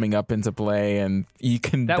starts coming up into play, and you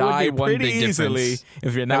can die pretty easily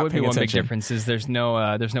if you're not paying attention. That would be one big difference. Is there's no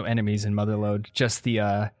enemies in Motherload, just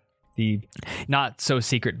the not so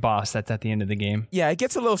secret boss that's at the end of the game. Yeah, it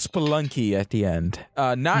gets a little Spelunky at the end.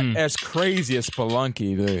 Not as crazy as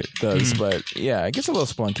Spelunky does, but yeah, it gets a little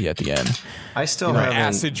Spelunky at the end. I still have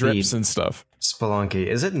acid drips and stuff. Spelunky.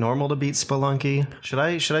 Is it normal to beat Spelunky? Should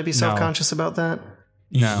I be self-conscious about that?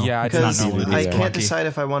 No. Yeah, because I can't Spelunky. Decide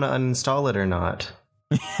if I want to uninstall it or not.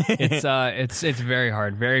 It's very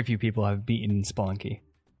hard. Very few people have beaten Spelunky.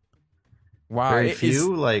 Wow, very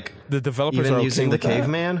few. Like the developers even are okay using the with that?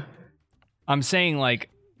 caveman. I'm saying like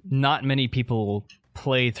not many people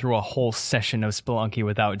play through a whole session of Spelunky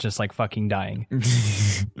without just like fucking dying.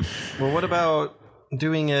 Well, what about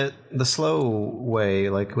doing it the slow way,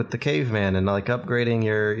 like with the caveman, and like upgrading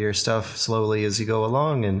your stuff slowly as you go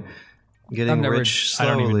along and getting rich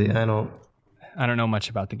slowly? I don't know much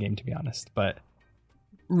about the game, to be honest, but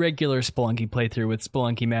regular Spelunky playthrough with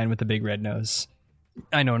Spelunky Man with the big red nose.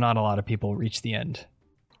 I know not a lot of people reach the end.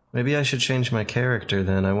 Maybe I should change my character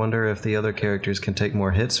then. I wonder if the other characters can take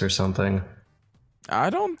more hits or something. I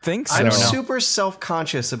don't think so. I'm super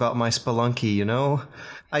self-conscious about my Spelunky, you know?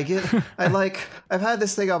 I've had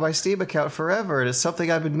this thing on my Steam account forever, and it's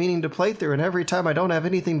something I've been meaning to play through, and every time I don't have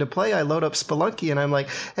anything to play, I load up Spelunky, and I'm like,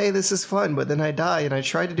 hey, this is fun, but then I die, and I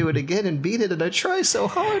try to do it again and beat it, and I try so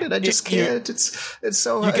hard, and I just can't. It's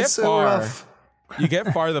so rough. You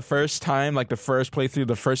get far the first time, like the first playthrough,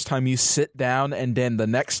 the first time you sit down, and then the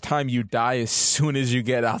next time you die as soon as you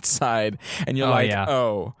get outside, and you're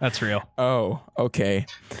oh, that's real. Oh, okay.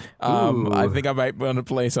 I think I might want to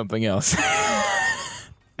play something else.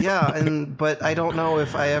 Yeah, but I don't know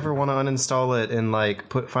if I ever want to uninstall it and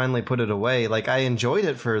like finally put it away. Like I enjoyed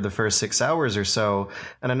it for the first 6 hours or so,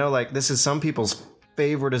 and I know like this is some people's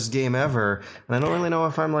favoriteest game ever, and I don't really know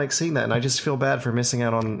if I'm like seeing that, and I just feel bad for missing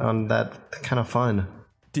out on that kind of fun.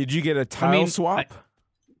 Did you get a tile swap?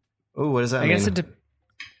 What does that mean? I guess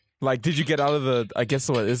like, did you get out of the? I guess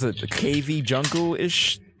what is it? The cavey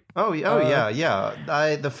jungle-ish?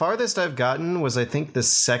 Yeah. The farthest I've gotten was I think the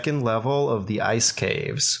second level of the ice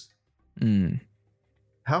caves.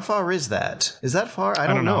 How far is that? Is that far? I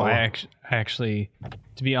don't know. I actually,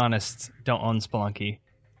 to be honest, don't own Spelunky,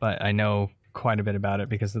 but I know quite a bit about it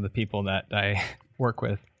because of the people that I work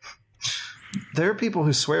with. There are people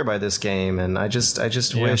who swear by this game, and I just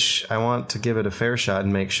wish I want to give it a fair shot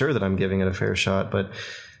and make sure that I'm giving it a fair shot. But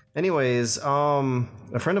anyways, a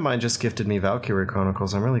friend of mine just gifted me Valkyrie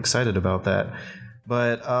Chronicles. I'm really excited about that.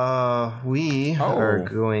 But we are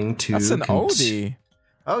going to... That's an oldie.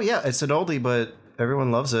 Oh, yeah, it's an oldie, but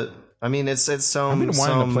everyone loves it. I mean, it's some... I've been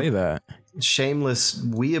wanting to play that. Shameless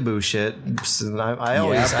weeaboo shit. I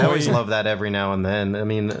always love that every now and then. I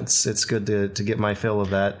mean, it's good to get my fill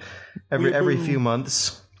of that every few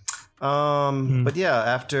months. But yeah,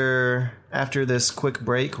 after this quick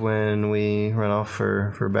break, when we run off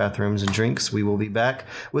for bathrooms and drinks, we will be back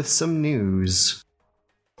with some news.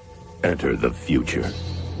 Enter the future.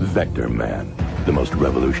 Vector Man, the most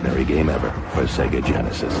revolutionary game ever for Sega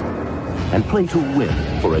Genesis. And play to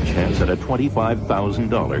win for a chance at a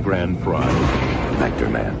 $25,000 grand prize. Vector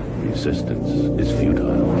Man, resistance is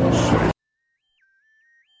futile.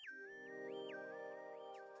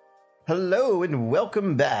 Hello and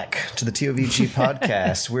welcome back to the TOVG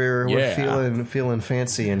podcast. We're feeling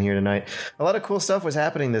fancy in here tonight. A lot of cool stuff was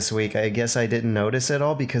happening this week. I guess I didn't notice it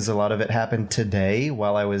all because a lot of it happened today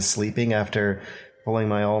while I was sleeping after pulling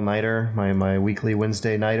my all-nighter, my weekly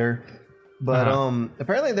Wednesday nighter. But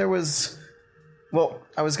apparently there was... Well,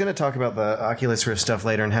 I was going to talk about the Oculus Rift stuff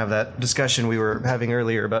later and have that discussion we were having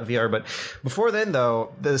earlier about VR. But before then,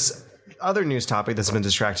 though, this other news topic that's been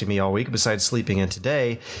distracting me all week, besides sleeping in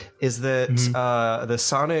today, is that the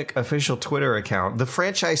Sonic official Twitter account, the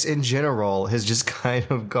franchise in general, has just kind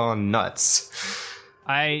of gone nuts.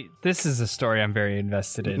 This is a story I'm very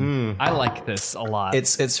invested in. I like this a lot.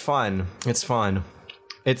 It's fun. It's fun.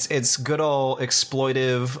 It's good old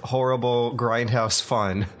exploitive, horrible grindhouse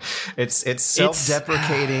fun. It's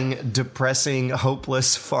self-deprecating, depressing,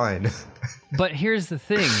 hopeless fun. But here's the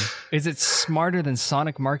thing, is it's smarter than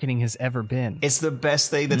Sonic marketing has ever been. It's the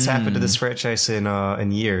best thing that's happened to this franchise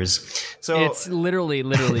in years. So it's literally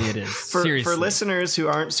it is. Seriously. For listeners who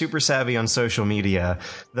aren't super savvy on social media,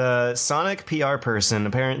 the Sonic PR person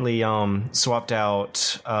apparently swapped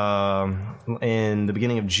out in the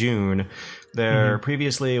beginning of June. There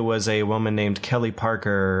previously was a woman named Kelly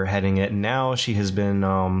Parker heading it. Now she has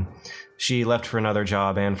been... She left for another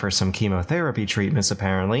job and for some chemotherapy treatments,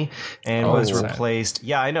 apparently, and was replaced.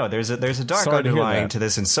 Yeah, I know. There's a dark underlying to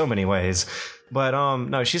this in so many ways. But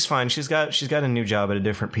no, she's fine. She's got a new job at a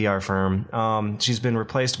different PR firm. She's been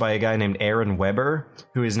replaced by a guy named Aaron Weber,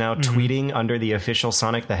 who is now tweeting under the official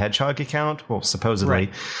Sonic the Hedgehog account. Well,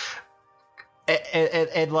 supposedly. Right.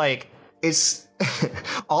 And like, it's...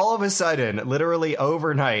 all of a sudden, literally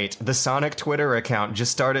overnight, the Sonic Twitter account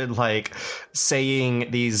just started like saying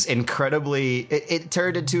these incredibly... It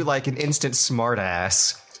turned into like an instant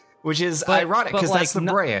smartass, which is ironic because that's the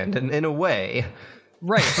brand in a way.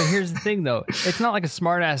 Right, but here's the thing though. It's not like a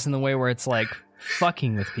smartass in the way where it's like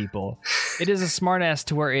fucking with people. It is a smartass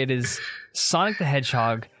to where it is Sonic the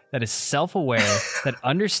Hedgehog that is self-aware, that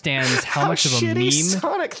understands how much of a meme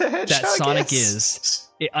that Sonic is.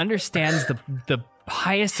 It understands the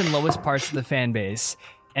highest and lowest parts of the fan base,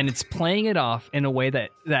 and it's playing it off in a way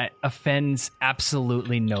that offends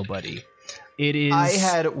absolutely nobody. It is. I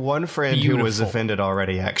had one friend who was offended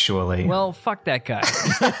already, actually. Well, fuck that guy.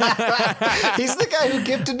 He's the guy who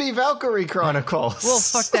gifted me Valkyrie Chronicles. Well,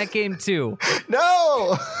 fuck that game too.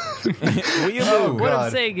 No! What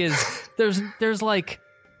I'm saying is, there's like...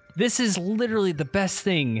 This is literally the best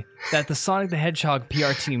thing that the Sonic the Hedgehog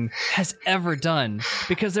PR team has ever done,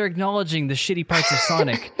 because they're acknowledging the shitty parts of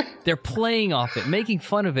Sonic. They're playing off it, making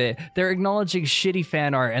fun of it. They're acknowledging shitty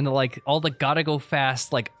fan art and all the gotta go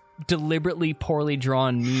fast, like deliberately poorly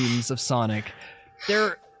drawn memes of Sonic.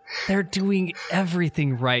 They're doing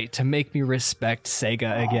everything right to make me respect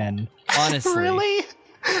Sega again. Honestly. Really?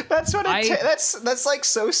 That's what that's like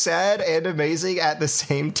so sad and amazing at the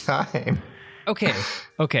same time. Okay.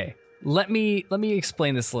 Let me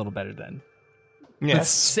explain this a little better then.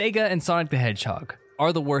 Yes. Sega and Sonic the Hedgehog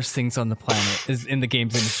are the worst things on the planet in the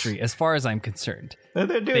games industry, as far as I'm concerned.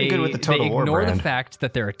 They're doing good with the Total War brand. They ignore the fact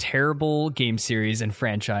that they're a terrible game series and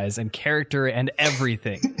franchise and character and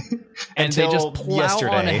everything. And they just plow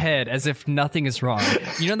on ahead as if nothing is wrong.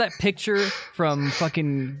 You know that picture from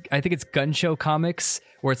fucking, I think it's Gun Show Comics,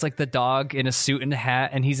 where it's like the dog in a suit and a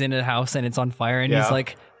hat and he's in a house and it's on fire and he's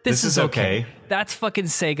like... This is okay. That's fucking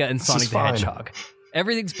Sega and Sonic the Hedgehog.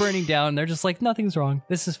 Everything's burning down. They're just like, nothing's wrong.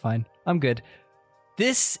 This is fine. I'm good.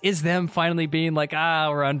 This is them finally being like,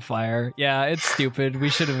 we're on fire. Yeah, it's stupid. We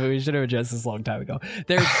should have addressed this a long time ago.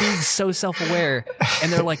 They're being so self-aware,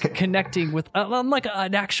 and they're like connecting with like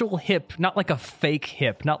an actual hip, not like a fake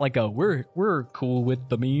hip, not like a we're cool with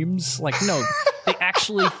the memes. Like, no, they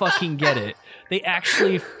actually fucking get it. They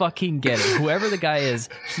actually fucking get it. Whoever the guy is,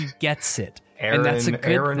 he gets it. And that's a good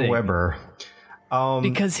Aaron Weber.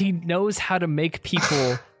 Because he knows how to make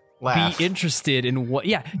people be interested in what...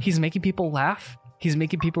 Yeah, he's making people laugh. He's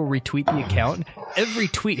making people retweet the account. Every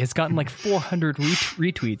tweet has gotten like 400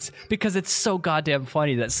 retweets because it's so goddamn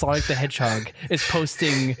funny that Sonic the Hedgehog is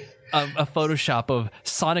posting a Photoshop of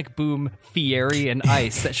Sonic Boom, Fieri, and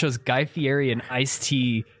Ice that shows Guy Fieri and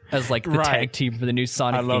Ice-T as like the tag team for the new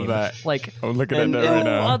Sonic game. I love that. Like, I'm looking at that right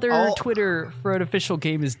now. No other Twitter for an official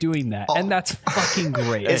game is doing that, and that's fucking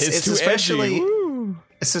great. It's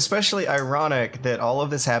especially ironic that all of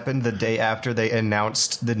this happened the day after they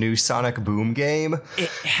announced the new Sonic Boom game. It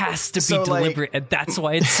has to be deliberate, and that's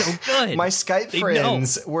why it's so good. My Skype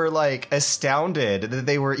friends were like astounded that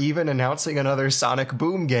they were even announcing another Sonic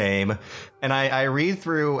Boom game And I read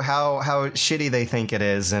through how shitty they think it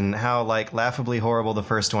is and how, like, laughably horrible the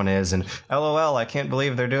first one is. And LOL, I can't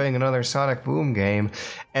believe they're doing another Sonic Boom game.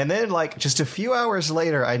 And then, like, just a few hours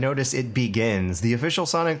later, I notice it begins. The official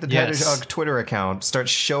Sonic the Hedgehog Twitter account starts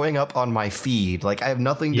showing up on my feed. Like, I have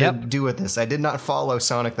nothing to do with this. I did not follow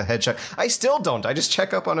Sonic the Hedgehog. I still don't. I just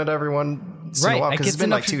check up on it every once in a while because it's been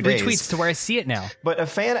like 2 days. Retweets to where I see it now. But a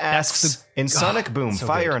fan asks, in Sonic Boom, so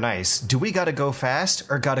Fire and Ice, do we gotta go fast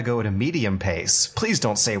or gotta go at a medium pace? Please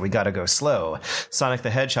don't say we gotta go slow. Sonic the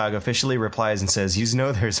Hedgehog officially replies and says, you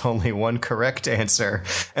know there's only one correct answer.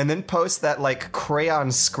 And then posts that, like,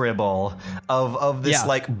 crayon scribble of this,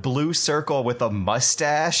 like, blue circle with a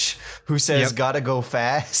mustache who says, gotta go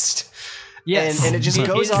fast. Yes. And it just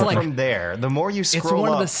goes on like, from there. The more you scroll up... It's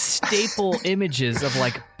one of the staple images of,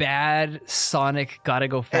 like, bad Sonic gotta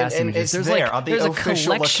go fast and images. It's there's there like, on the there's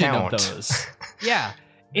official a collection account. Of those. Yeah.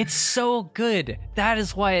 It's so good. That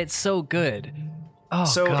is why it's so good. Oh,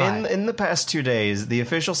 so God. in the past 2 days, the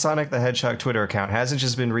official Sonic the Hedgehog Twitter account hasn't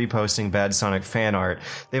just been reposting bad Sonic fan art.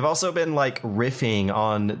 They've also been, like, riffing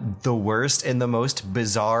on the worst and the most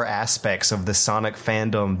bizarre aspects of the Sonic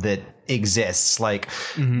fandom that exists. Like,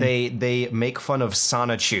 they make fun of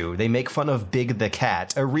Sonichu. They make fun of Big the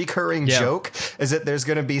Cat. A recurring joke is that there's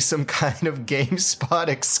going to be some kind of GameSpot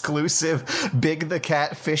exclusive Big the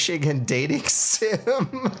Cat fishing and dating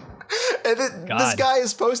sim. And this guy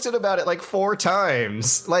has posted about it like 4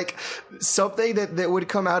 times. Like, something that would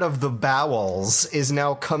come out of the bowels is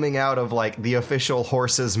now coming out of, like, the official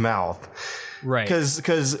horse's mouth. Right. Because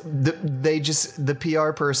the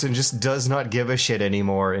PR person just does not give a shit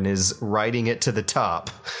anymore and is riding it to the top.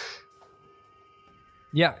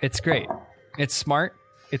 Yeah, it's great. It's smart,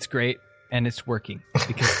 it's great, and it's working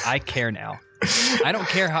because I care now. I don't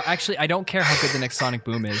care how good the next Sonic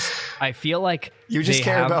Boom is. I feel like you just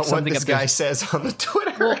care about what this guy says on the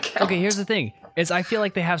Twitter account. Okay, here's the thing: is I feel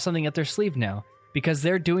like they have something up their sleeve now because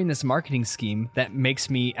they're doing this marketing scheme that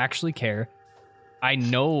makes me actually care. I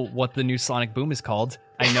know what the new Sonic Boom is called.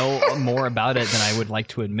 I know more about it than I would like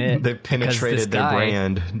to admit. They penetrated their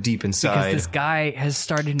brand deep inside. Because this guy has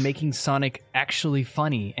started making Sonic actually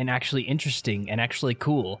funny and actually interesting and actually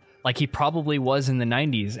cool. Like he probably was in the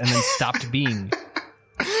 90s and then stopped being.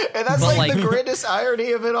 And that's like the greatest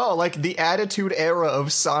irony of it all. Like the Attitude Era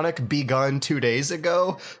of Sonic begun 2 days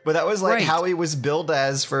ago, but that was like how he was billed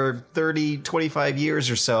as for 30, 25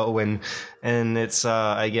 years or so. And it's,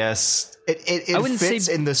 I guess, it fits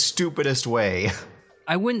in the stupidest way.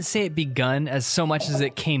 I wouldn't say it begun as so much as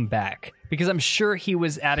it came back. Because I'm sure he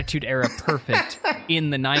was Attitude Era perfect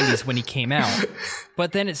in the 90s when he came out.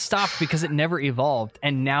 But then it stopped because it never evolved.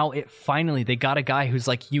 And now they got a guy who's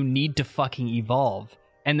like, you need to fucking evolve.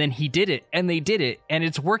 And then he did it, and they did it, and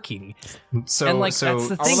it's working. So, and like, that's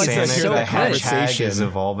the thing. Sonic, it's so the hashtag is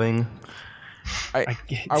evolving. I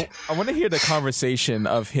want to hear the conversation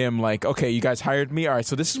of him like, okay, you guys hired me, all right,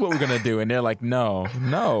 so this is what we're gonna do, and they're like, no.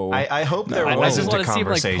 I hope there I wasn't just want a to see him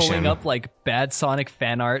like conversation. pulling up like bad Sonic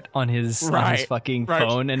fan art on his fucking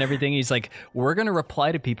phone and everything. He's like, we're gonna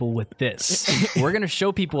reply to people with this. We're gonna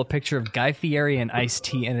show people a picture of Guy Fieri and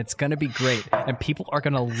Ice-T, and it's gonna be great, and people are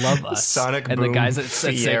gonna love us. Sonic and Boom, the guys at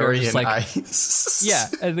Sega are just like, Ice. yeah,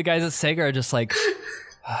 and the guys at Sega are just like,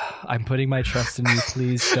 I'm putting my trust in you.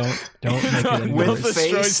 Please don't make it. With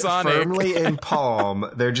face firmly in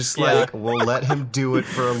palm, they're just like, we'll let him do it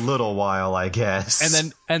for a little while, I guess.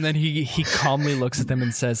 And then he calmly looks at them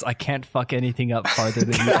and says, "I can't fuck anything up farther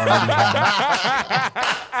than you already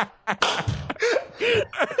have."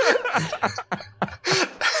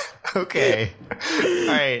 Okay. All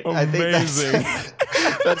right. Amazing.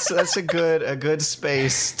 I think that's a good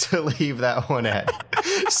space to leave that one at.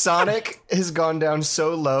 Sonic has gone down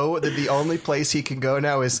so low that the only place he can go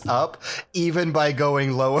now is up, even by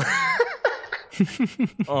going lower.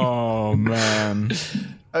 Oh man.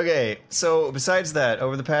 Okay, so besides that,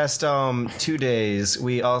 over the past 2 days,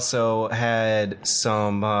 we also had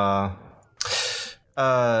some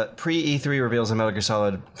pre-E3 reveals on Metal Gear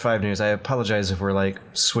Solid 5 news. I apologize if we're like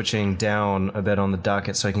switching down a bit on the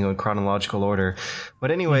docket so I can go in chronological order. But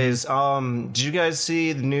anyways, did you guys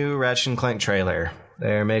see the new Ratchet and Clank trailer?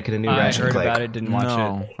 They're making a new Ratchet and Clank. I heard about it, didn't watch it.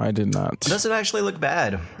 No, I did not. It doesn't actually look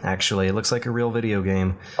bad, actually. It looks like a real video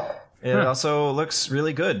game. It also looks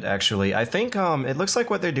really good, actually. I think it looks like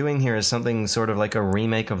what they're doing here is something sort of like a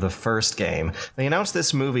remake of the first game. They announced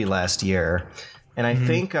this movie last year, and I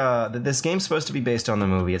think that this game's supposed to be based on the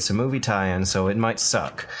movie. It's a movie tie-in, so it might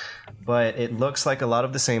suck. But it looks like a lot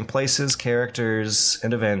of the same places, characters,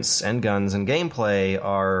 and events, and guns, and gameplay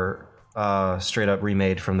are straight up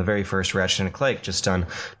remade from the very first Ratchet and Clank, just done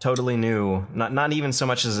totally new. Not even so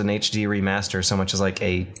much as an HD remaster, so much as like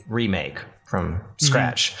a remake from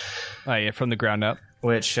scratch. Oh yeah, from the ground up.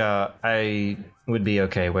 Which I would be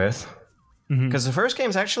okay with. Because the first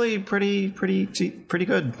game's actually pretty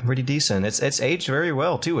good, pretty decent. It's aged very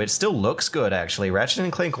well too. It still looks good actually. Ratchet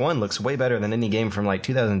and Clank 1 looks way better than any game from like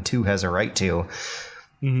 2002 has a right to.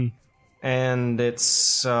 And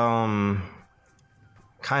it's kind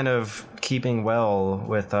of keeping well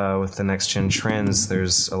with the next gen trends.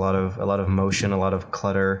 There's a lot of motion, a lot of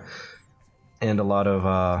clutter, and a lot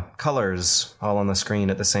of colors all on the screen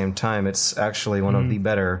at the same time. It's actually one of the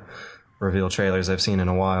better reveal trailers I've seen in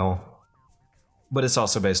a while. But it's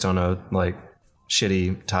also based on a like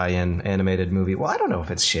shitty tie-in animated movie. Well, I don't know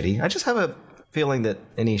if it's shitty. I just have a feeling that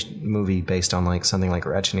any movie based on like something like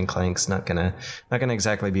Ratchet and Clank's not gonna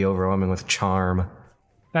exactly be overwhelming with charm.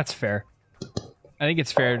 That's fair. I think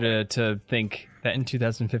it's fair to think that in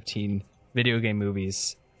 2015, video game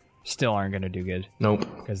movies still aren't going to do good. Nope.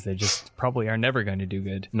 Because they just probably are never going to do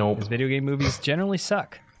good. Nope. Because video game movies generally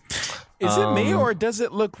suck. Is it me or does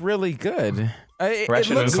it look really good? It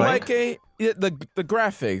looks like the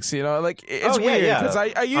graphics, you know, like it's weird because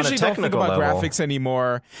I usually don't think about graphics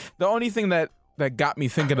anymore. The only thing that got me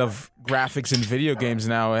thinking of graphics in video games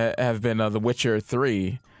now have been The Witcher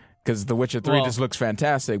 3. Because The Witcher 3 just looks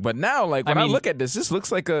fantastic. But now, like, when I look at this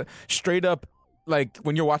looks like a straight up, like,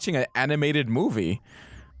 when you're watching an animated movie,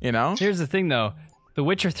 you know? Here's the thing, though. The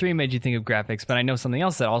Witcher 3 made you think of graphics, but I know something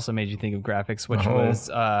else that also made you think of graphics, which was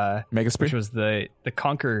which was the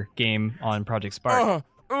Conquer game on Project Spark.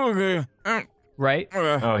 Right?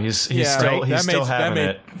 Oh, he's still having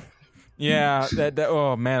it. Yeah, that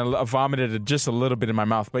oh man, I vomited just a little bit in my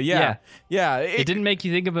mouth. But yeah. It didn't make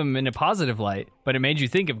you think of him in a positive light, but it made you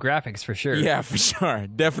think of graphics for sure. Yeah, for sure.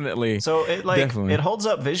 Definitely. So it holds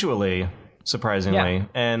up visually, surprisingly. Yeah.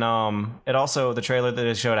 And it also, the trailer that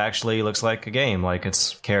it showed actually looks like a game. Like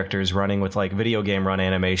it's characters running with like video game run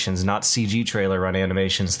animations, not CG trailer run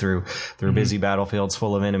animations through busy battlefields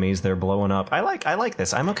full of enemies. They're blowing up. I like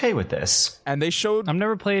this. I'm okay with this. And they showed... I've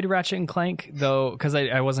never played Ratchet and Clank, though, because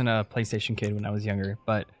I wasn't a PlayStation kid when I was younger,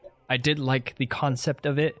 but I did like the concept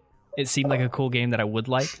of it. It seemed like a cool game that I would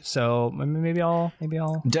like, so maybe I'll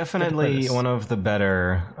definitely one of the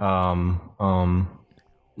better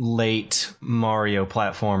late Mario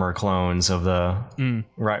platformer clones of the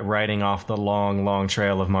riding off the long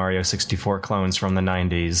trail of Mario 64 clones from the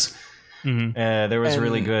 90s. There was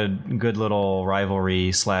really good little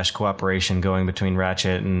rivalry / cooperation going between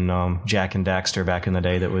Ratchet and Jack and Daxter back in the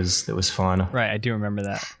day that was fun. Right, I do remember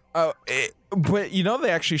that. But you know they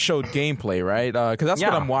actually showed gameplay, right? Because that's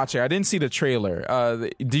what I'm watching. I didn't see the trailer.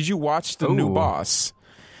 Did you watch the new boss?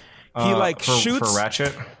 He shoots for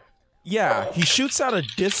Ratchet. Yeah, he shoots out a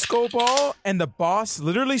disco ball, and the boss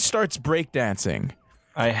literally starts breakdancing.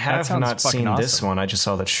 I have not seen this one. I just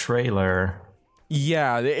saw the trailer.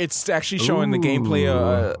 Yeah, it's actually showing the gameplay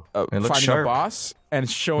fighting a boss, and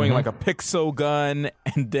showing like a pixel gun,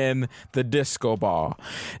 and then the disco ball.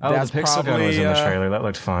 Oh, the pixel gun was in the trailer. That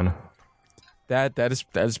looked fun. That is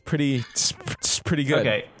pretty. It's pretty good.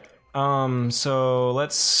 Okay. So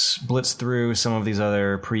let's blitz through some of these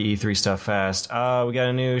other pre-E3 stuff fast. We got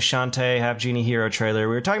a new Shantae Half Genie Hero trailer.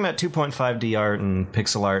 We were talking about 2.5D art and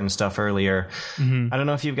pixel art and stuff earlier. I don't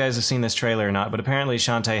know if you guys have seen this trailer or not, but apparently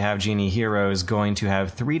Shantae Half Genie Hero is going to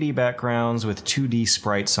have 3D backgrounds with 2D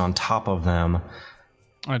sprites on top of them.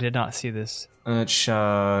 I did not see this. Which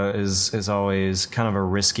is always kind of a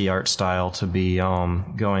risky art style to be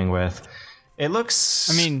going with. It looks...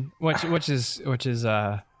 I mean, which is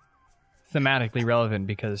thematically relevant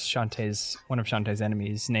because one of Shantae's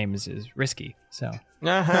enemies' name is Risky. So.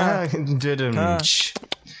 But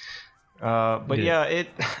yeah,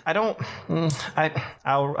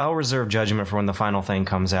 I'll reserve judgment for when the final thing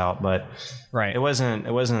comes out. But right,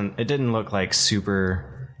 it didn't look like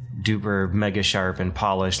super duper mega sharp and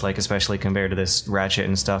polished, like especially compared to this Ratchet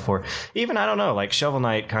and stuff. Or even I don't know, like Shovel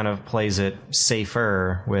Knight kind of plays it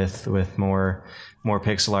safer with more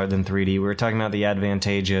pixel art than 3D. We were talking about the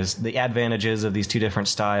advantages of these two different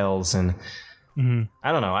styles, and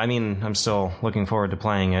I don't know. I mean, I'm still looking forward to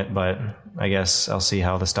playing it, but I guess I'll see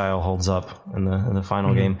how the style holds up in the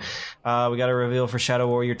final game. We got a reveal for Shadow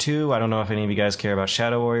Warrior 2. I don't know if any of you guys care about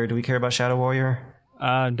Shadow Warrior. Do we care about Shadow Warrior?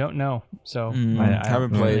 Don't know, so I haven't don't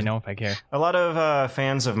played. really know if I care. A lot of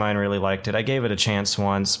fans of mine really liked it. I gave it a chance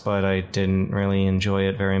once, but I didn't really enjoy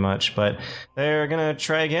it very much. But they're gonna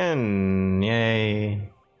try again. Yay!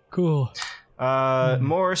 Cool.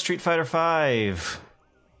 More Street Fighter V.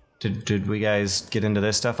 Did we guys get into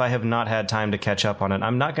this stuff? I have not had time to catch up on it.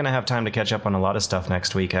 I'm not going to have time to catch up on a lot of stuff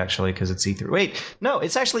next week, actually, because it's E3. Wait, no,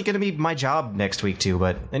 it's actually going to be my job next week, too.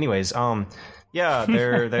 But anyways, yeah,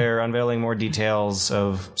 they're unveiling more details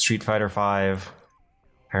of Street Fighter V.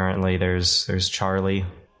 Apparently, there's Charlie.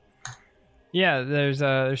 Yeah,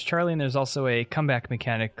 there's Charlie, and there's also a comeback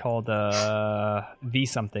mechanic called V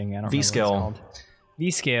something. I don't know what it's called.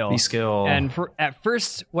 V-Scale. And at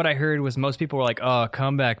first, what I heard was most people were like, "Oh,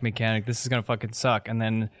 comeback mechanic, this is gonna fucking suck." And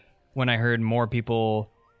then when I heard more people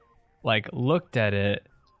like looked at it,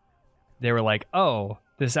 they were like, "Oh,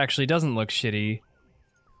 this actually doesn't look shitty.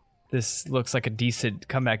 This looks like a decent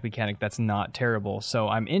comeback mechanic that's not terrible." So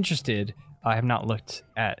I'm interested. I have not looked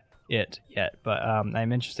at it yet, but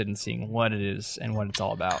I'm interested in seeing what it is and what it's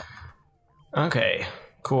all about. Okay.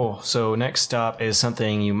 Cool. So next stop is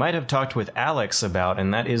something you might have talked with Alex about,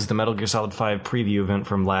 and that is the Metal Gear Solid 5 preview event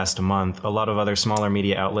from last month. A lot of other smaller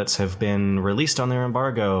media outlets have been released on their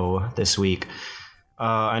embargo this week.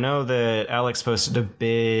 I know that Alex posted a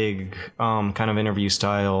big kind of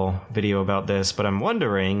interview-style video about this, but I'm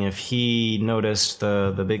wondering if he noticed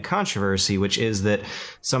the big controversy, which is that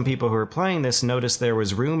some people who are playing this noticed there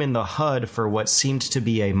was room in the HUD for what seemed to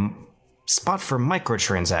be a spot for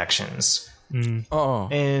microtransactions. Oh.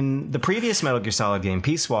 In the previous Metal Gear Solid game,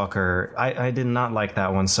 Peace Walker, I did not like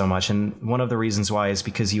that one so much, and one of the reasons why is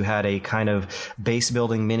because you had a kind of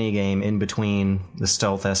base-building minigame in between the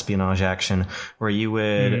stealth espionage action, where you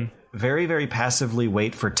would very, very passively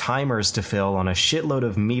wait for timers to fill on a shitload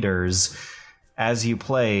of meters as you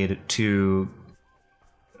played to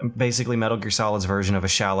basically Metal Gear Solid's version of a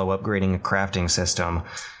shallow upgrading a crafting system.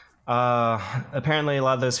 Apparently a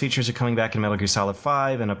lot of those features are coming back in Metal Gear Solid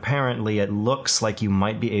 5, and apparently it looks like you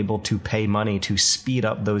might be able to pay money to speed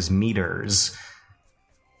up those meters.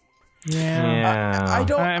 Yeah. I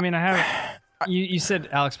don't... I mean, I haven't... You said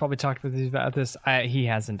Alex probably talked with you about this. He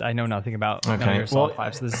hasn't. I know nothing about Metal Gear Solid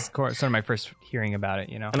 5, so this is sort of my first hearing about it,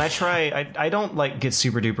 you know? And I don't, like, get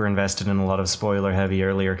super duper invested in a lot of spoiler-heavy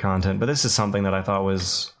earlier content, but this is something that I thought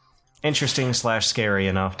was interesting/scary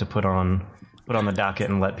enough to put on the docket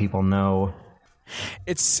and let people know.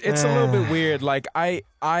 It's a little bit weird. Like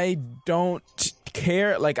I don't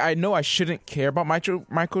care. Like I know I shouldn't care about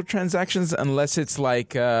microtransactions unless it's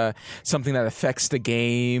like something that affects the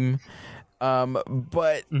game.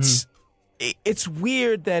 But it's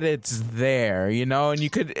weird that it's there, you know. And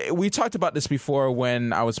we talked about this before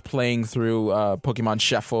when I was playing through Pokemon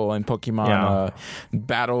Shuffle and Pokemon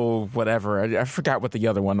Battle, whatever. I forgot what the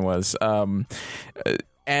other one was.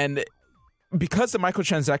 And because the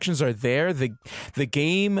microtransactions are there, the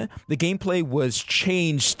gameplay was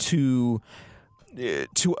changed to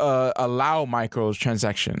allow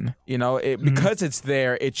microtransaction. You know, because it's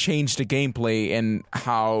there, it changed the gameplay and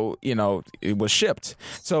how, you know, it was shipped.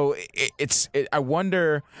 So I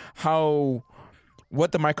wonder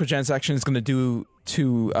what the microtransaction is going to do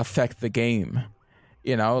to affect the game.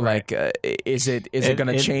 You know, right. Like, is it going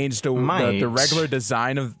to change the regular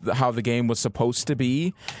design of how the game was supposed to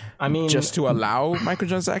be? I mean, just to allow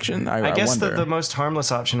microtransaction? I guess wonder. the most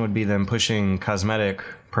harmless option would be them pushing cosmetic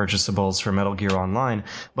purchasables for Metal Gear Online.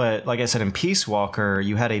 But like I said, in Peace Walker,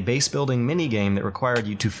 you had a base building minigame that required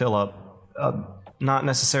you to fill up not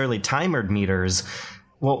necessarily timered meters.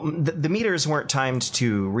 Well, the meters weren't timed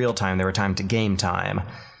to real time; they were timed to game time.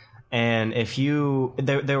 And if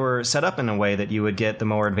they were set up in a way that you would get the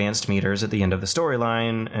more advanced meters at the end of the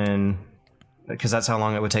storyline, and because that's how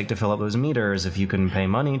long it would take to fill up those meters. If you couldn't pay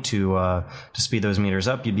money to speed those meters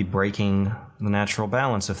up, you'd be breaking the natural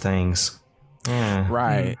balance of things.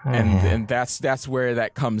 Right, and that's where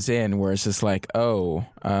that comes in, where it's just like, what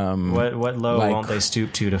low won't they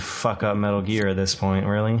stoop to fuck up Metal Gear at this point?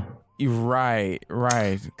 Really? Right.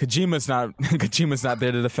 Kojima's not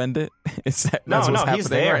there to defend it. No, he's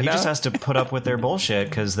there. He just has to put up with their bullshit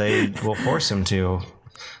because they will force him to,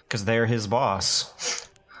 because they're his boss.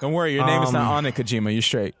 Don't worry, your name is not on it, Kojima. You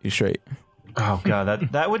straight. Oh god,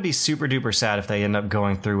 that would be super duper sad if they end up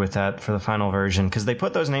going through with that for the final version, because they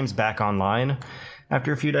put those names back online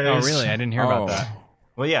after a few days. Oh really? I didn't hear about that.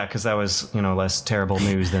 Well, yeah, because that was less terrible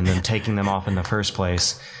news than them taking them off in the first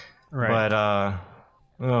place. Right. But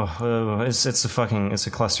it's a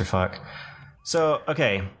clusterfuck. So,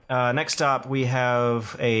 okay, next stop we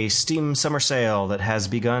have a Steam Summer Sale that has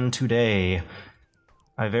begun today.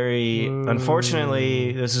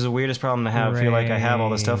 Unfortunately, this is the weirdest problem to have. I feel like I have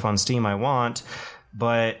all the stuff on Steam I want,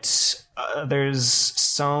 but there's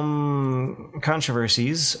some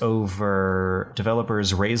controversies over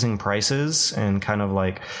developers raising prices and kind of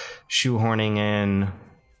like shoehorning in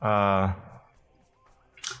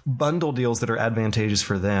bundle deals that are advantageous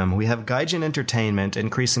for them. We have Gaijin Entertainment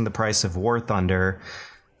increasing the price of War Thunder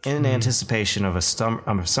in anticipation of a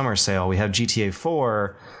summer sale. We have GTA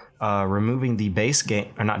 4 removing the base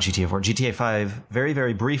game, or not GTA 4, GTA 5 very,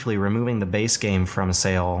 very briefly removing the base game from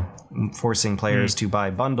sale, forcing players to buy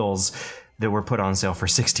bundles that were put on sale for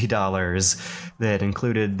 $60 that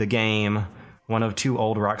included the game, one of 2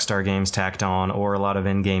 old Rockstar games tacked on, or a lot of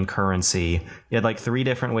in-game currency. You had like 3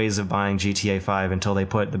 different ways of buying GTA 5 until they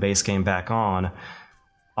put the base game back on,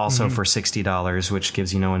 also for $60, which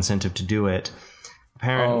gives you no incentive to do it.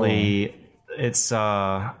 Apparently, it's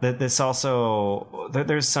this also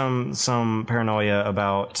there's some paranoia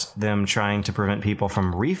about them trying to prevent people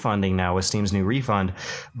from refunding now with Steam's new refund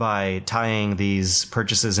by tying these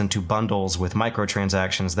purchases into bundles with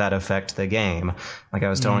microtransactions that affect the game. Like I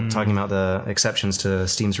was talking about the exceptions to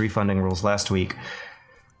Steam's refunding rules last week.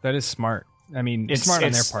 That is smart. I mean, it's smart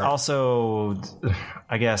on their part. Also,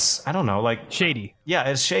 I guess, I don't know, like... shady. Yeah,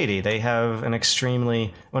 it's shady. They have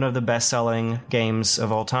one of the best-selling games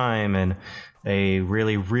of all time, and they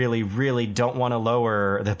really, really, really don't want to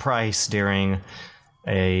lower the price during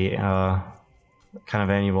a kind of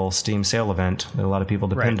annual Steam sale event that a lot of people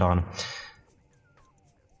depend on.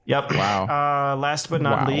 Yep. Wow. Last but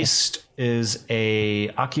not least is a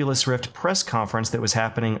Oculus Rift press conference that was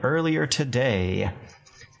happening earlier today.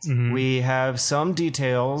 We have some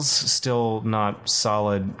details, still not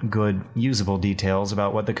solid, good, usable details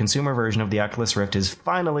about what the consumer version of the Oculus Rift is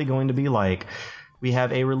finally going to be like. We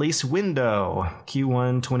have a release window,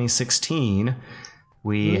 Q1 2016.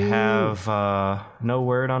 We have no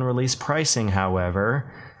word on release pricing,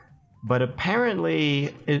 however. But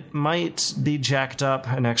apparently, it might be jacked up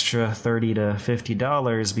an extra $30 to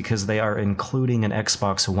 $50 because they are including an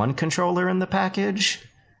Xbox One controller in the package.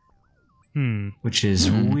 Which is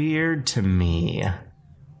weird to me.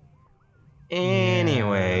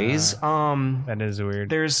 Anyways, that is weird.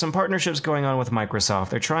 There's some partnerships going on with Microsoft.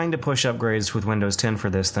 They're trying to push upgrades with Windows 10 for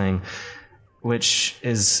this thing, which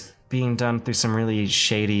is being done through some really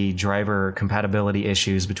shady driver compatibility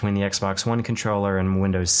issues between the Xbox One controller and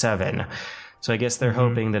Windows 7. So I guess they're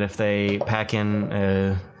hoping that if they pack in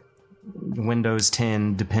a Windows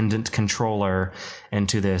 10 dependent controller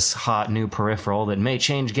into this hot new peripheral that may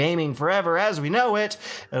change gaming forever as we know it,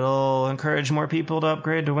 it'll encourage more people to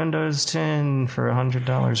upgrade to Windows 10 for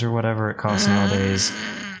 $100 or whatever it costs nowadays.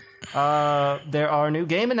 There are new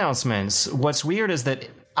game announcements. What's weird is that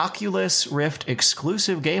Oculus Rift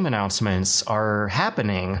exclusive game announcements are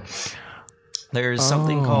happening. There's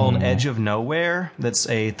something called Edge of Nowhere that's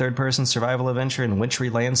a third-person survival adventure in wintry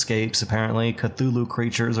landscapes. Apparently, Cthulhu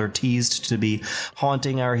creatures are teased to be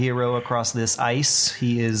haunting our hero across this ice.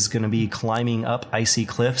 He is going to be climbing up icy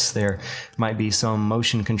cliffs. There might be some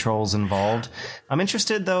motion controls involved. I'm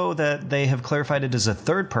interested, though, that they have clarified it as a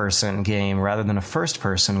third-person game rather than a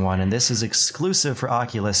first-person one, and this is exclusive for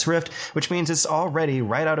Oculus Rift, which means it's already,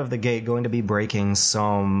 right out of the gate, going to be breaking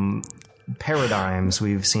some paradigms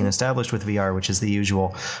we've seen established with VR, which is the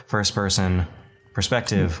usual first-person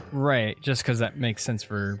perspective. Right, just because that makes sense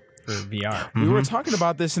for VR. We were talking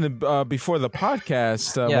about this in the before the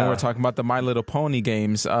podcast when we were talking about the My Little Pony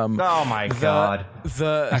games. Oh my god!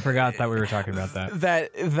 I forgot that we were talking about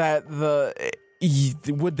that.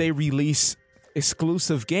 Would they release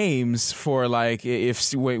exclusive games for like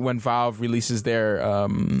when Valve releases their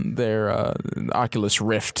Oculus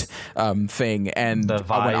Rift thing and the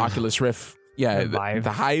Vive. When Oculus Rift,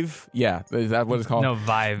 the Hive, is that what it's called? No,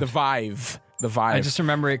 Vive. The Vive. I just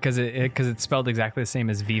remember it because it's spelled exactly the same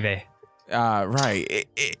as Vive. Right.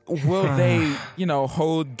 Will they,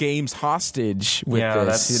 hold games hostage with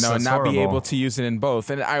this, and not horrible. be able to use it in both?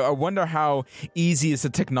 And I wonder how easy is the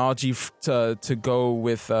technology to go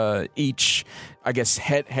with each, I guess,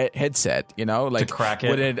 headset, like to crack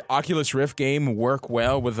it. Would an Oculus Rift game work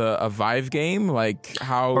well with a Vive game? Like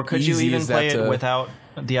how or could easy you even is play that it without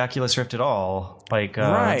the Oculus Rift at all? Like,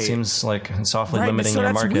 it seems like softly limiting so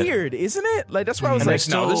your that's market. Weird, isn't it? Like that's why I was like,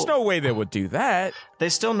 no, there's no way they would do that.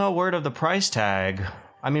 There's still no word of the price tag.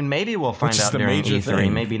 I mean, maybe we'll find out during E3,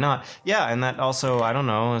 thing. maybe not. Yeah, and that also, I don't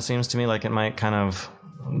know, it seems to me like it might kind of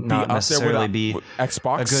not necessarily be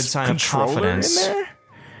Xbox a good sign of controller confidence. In there?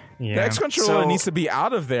 Yeah. The X controller needs to be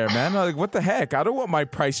out of there, man. Like, what the heck? I don't want my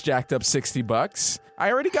price jacked up $60.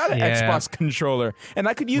 I already got an Xbox controller, and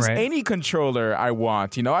I could use any controller I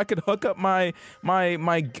want. I could hook up my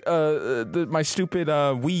stupid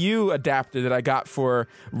Wii U adapter that I got for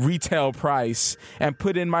retail price and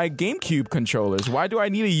put in my GameCube controllers. Why do I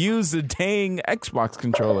need to use the dang Xbox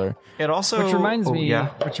controller? It also, which reminds me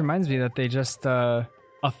that they just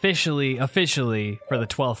officially for the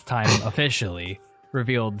 12th time officially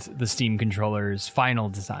revealed the Steam controller's final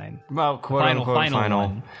design. Well, quote unquote final.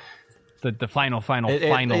 One. The final it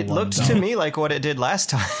one. Looked to me like what it did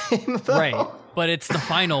last time. Though. Right, but it's the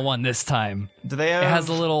final one this time. Do they have, it has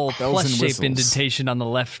a little plus-shaped whistles. indentation on the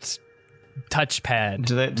left touchpad.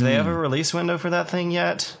 Do they have a release window for that thing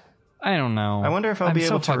yet? I don't know. I wonder if I'll be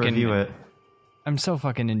able to review it. I'm so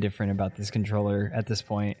fucking indifferent about this controller at this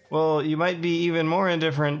point. Well, you might be even more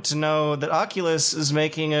indifferent to know that Oculus is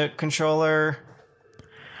making a controller.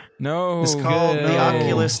 No, It's called the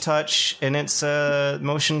Oculus Touch, and it's a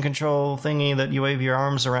motion control thingy that you wave your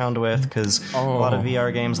arms around with, because a lot of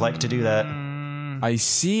VR games like to do that. I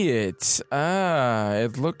see it.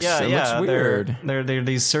 It looks weird. They're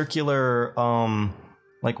these circular,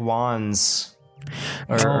 like wands.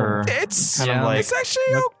 It's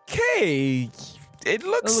actually okay. It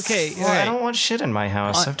looks okay. Well, I don't want shit in my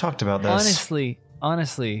house. I've talked about this.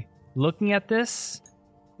 Honestly, looking at this,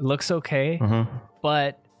 it looks okay. Mm-hmm.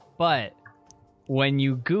 But when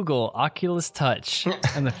you Google Oculus Touch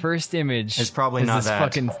and the first image it's probably not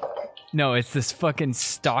that. It's this fucking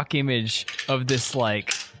stock image of this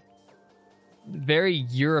like very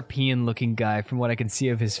European looking guy from what I can see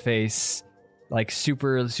of his face, like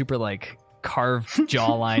super like carved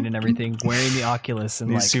jawline and everything, wearing the Oculus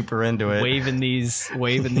and he's like super into it, waving these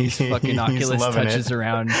fucking Oculus Touches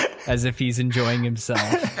around as if he's enjoying himself,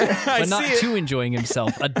 but not too enjoying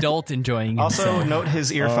himself. Adult enjoying himself. Also, note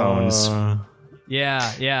his earphones.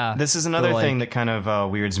 Yeah. This is another thing that kind of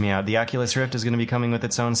weirds me out. The Oculus Rift is going to be coming with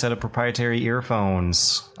its own set of proprietary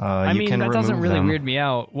earphones. I mean, that doesn't really weird me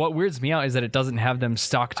out. What weirds me out is that it doesn't have them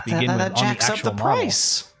stocked to begin with that on the jacks actual up the model.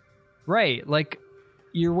 price. Right, like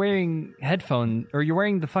you're wearing headphone, or you're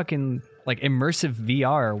wearing the fucking like immersive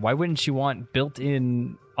VR. Why wouldn't you want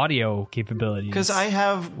built-in audio capabilities? Because I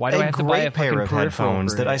have Why do I have to buy a pair of fucking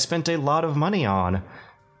headphones that I spent a lot of money on.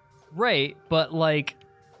 Right, but like,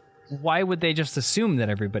 why would they just assume that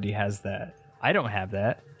everybody has that? I don't have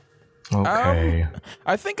that. Okay.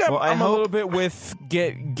 I think I'm a little bit with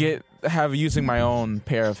using my own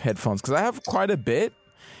pair of headphones, because I have quite a bit.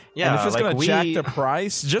 Yeah, and if it's gonna jack the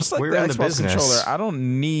price, just like the Xbox controller, I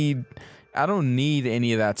don't need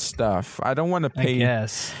any of that stuff. I don't want to pay. I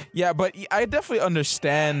guess. Yeah, but I definitely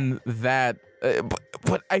understand that.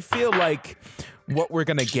 But I feel like what we're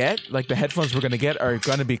gonna get, like the headphones we're gonna get, are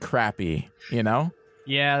gonna be crappy. You know.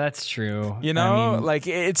 Yeah, that's true. You know, I mean, like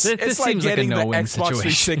it's like getting the Xbox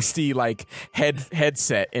 360 like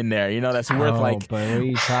headset in there. You know, that's worth like. But what are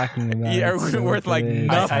you talking about? Yeah, worth like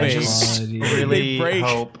nothing. I just really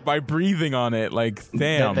hope by breathing on it. Like,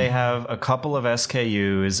 damn. That they have a couple of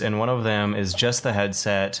SKUs, and one of them is just the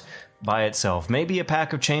headset by itself. Maybe a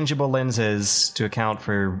pack of changeable lenses to account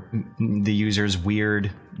for the user's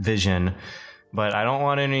weird vision. But I don't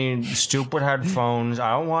want any stupid headphones.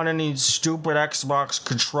 I don't want any stupid Xbox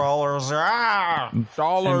controllers.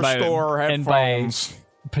 Dollar store headphones. And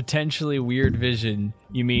by potentially weird vision,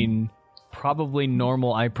 you mean probably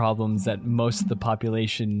normal eye problems that most of the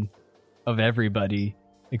population of everybody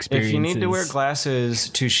experiences. If you need to wear glasses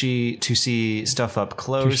to see stuff up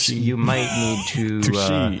close, you might need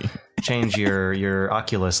to change your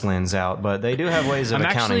Oculus lens out. But they do have ways of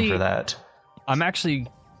accounting for that. I'm actually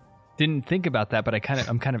didn't think about that, but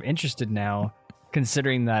I'm kind of interested now,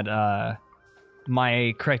 considering that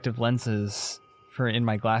my corrective lenses in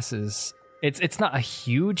my glasses, it's not a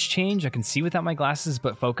huge change. I can see without my glasses,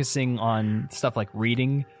 but focusing on stuff like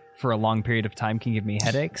reading for a long period of time can give me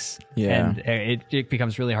headaches. Yeah, and it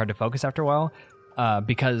becomes really hard to focus after a while,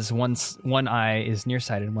 because once one eye is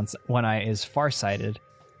nearsighted, one eye is farsighted.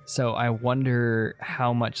 So I wonder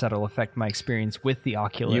how much that'll affect my experience with the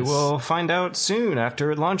Oculus. You will find out soon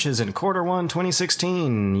after it launches in Q1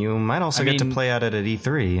 2016. You might also get to play at it at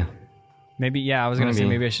E3. Maybe, I was going to say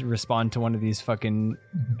maybe I should respond to one of these fucking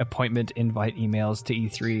appointment invite emails to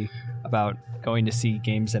E3 about going to see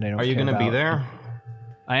games that I don't care about. Are you going to be there?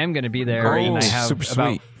 I am going to be there, and I have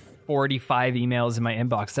about 45 emails in my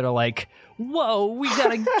inbox that are like, whoa, we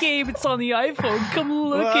got a game, it's on the iPhone, come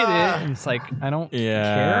look at it. And it's like, I don't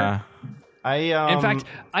care. In fact,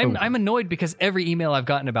 I'm annoyed because every email I've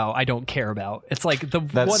gotten about I don't care about. It's like the one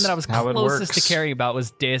that I was closest to caring about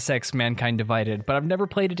was Deus Ex Mankind Divided, but I've never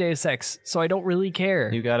played a Deus Ex, so I don't really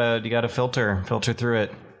care. You gotta filter through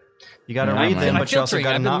it. You gotta read them, but you also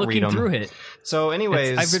gotta not read them. Through it. So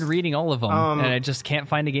anyways, I've been reading all of them, and I just can't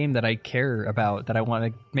find a game that I care about that I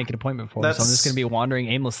want to make an appointment for. So I'm just going to be wandering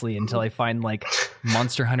aimlessly until I find like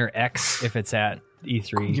Monster Hunter X if it's at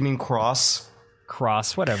E3. You mean Cross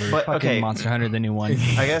Cross, whatever. But, fucking okay. Monster Hunter, the new one.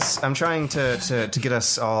 I guess I'm trying to get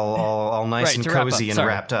us all nice Right, and to wrap cozy up. and Sorry.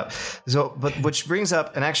 wrapped up. So, but which brings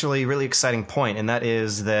up an actually really exciting point, and that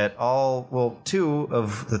is that two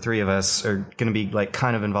of the three of us are going to be like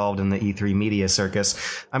kind of involved in the E3 media circus.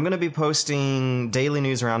 I'm going to be posting daily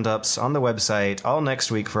news roundups on the website all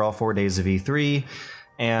next week for all 4 days of E3.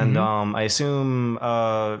 And I assume,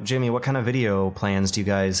 Jamie, what kind of video plans do you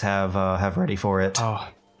guys have ready for it? Oh,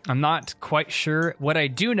 I'm not quite sure. What I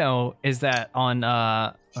do know is that on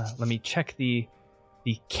let me check the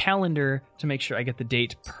calendar to make sure I get the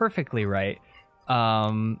date perfectly right.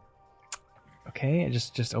 Okay,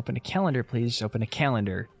 just open a calendar, please. Just open a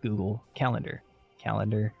calendar. Google calendar.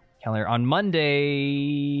 On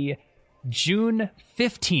Monday, June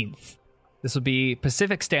 15th. This will be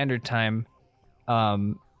Pacific Standard Time.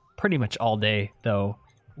 Pretty much all day, though.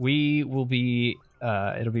 We will be,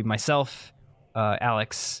 it'll be myself,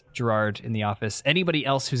 Alex, Gerard in the office, anybody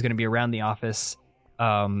else who's going to be around the office.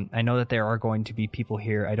 I know that there are going to be people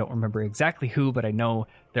here. I don't remember exactly who, but I know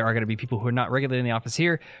there are going to be people who are not regularly in the office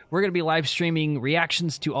here. We're going to be live streaming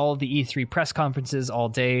reactions to all of the E3 press conferences all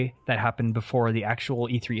day that happen before the actual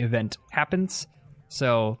E3 event happens.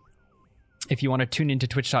 So if you want to tune into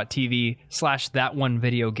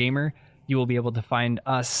twitch.tv/thatonevideogamer, you will be able to find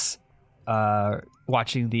us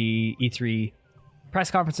watching the E3 press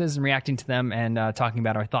conferences and reacting to them and talking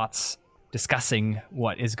about our thoughts, discussing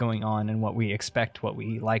what is going on and what we expect, what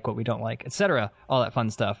we like, what we don't like, etc. All that fun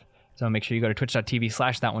stuff. So make sure you go to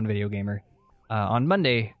twitch.tv/thatonevideogamer on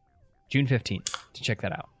Monday, June 15th to check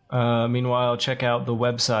that out. Meanwhile, check out the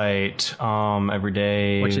website every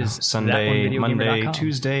day, Which is Sunday, Monday, thatonevideogamer.com.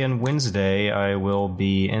 Tuesday, and Wednesday. I will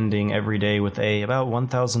be ending every day with a about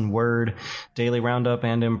 1,000 word daily roundup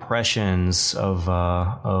and impressions of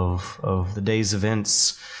the day's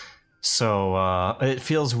events. So it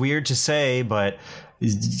feels weird to say, but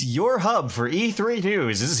your hub for E3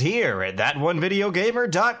 news is here at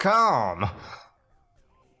thatonevideogamer.com.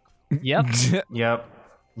 Yep. Yep.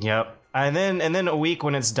 And then a week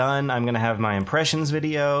when it's done, I'm going to have my impressions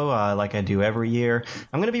video, like I do every year.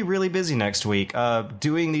 I'm going to be really busy next week,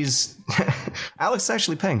 doing these. Alex is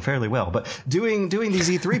actually paying fairly well, but doing these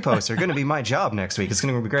E3 posts are going to be my job next week. It's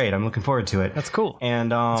going to be great. I'm looking forward to it. That's cool.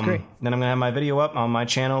 And That's great. then I'm going to have my video up on my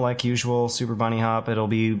channel like usual, Super Bunny Hop. It'll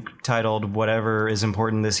be titled "Whatever is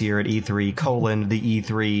Important This Year at E3: the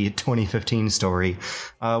E3 2015 story."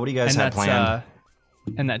 What do you guys have planned?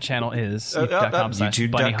 And that channel is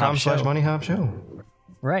youtube.com/bunnyhopshow.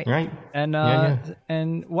 Right. And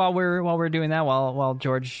and while we're doing that, while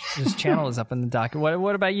George's channel is up in the docket,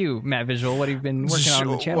 what about you, Matt Visual? What have you been working on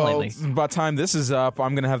the channel lately? By the time this is up,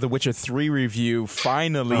 I'm gonna have the Witcher 3 review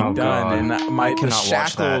finally done, God. and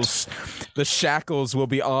the shackles will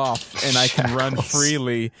be off, and I can run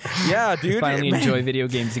freely. Yeah, dude. Finally enjoy video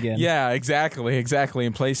games again. Yeah, exactly,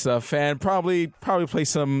 and play stuff, and probably play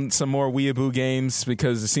some more Weeaboo games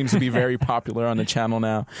because it seems to be very popular on the channel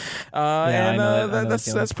now.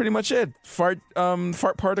 That's pretty much it. Fart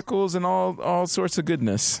particles and all sorts of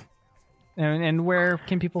goodness. And where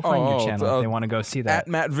can people find your channel if they want to go see that? At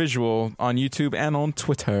Matt Visual on YouTube and on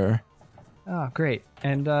Twitter. Oh, great.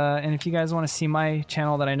 And if you guys want to see my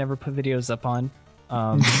channel that I never put videos up on,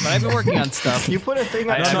 but I've been working on stuff. You put a thing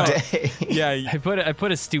up today. Yeah, I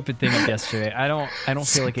put a stupid thing up yesterday. I don't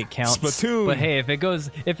feel like it counts. Splatoon. But hey, if it goes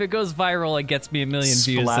viral, it gets me a million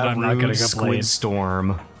views that I'm not gonna complain. Squid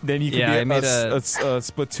Storm. Then you can be a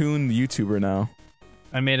Splatoon YouTuber now.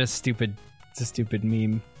 I made it's a stupid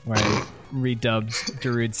meme where I redubbed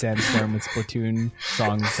Darude Sandstorm with Splatoon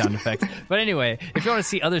song sound effects. But anyway, if you want to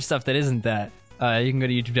see other stuff that isn't that, you can go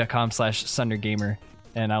to youtube.com/SunderGamer,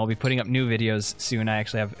 and I'll be putting up new videos soon. I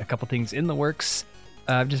actually have a couple things in the works.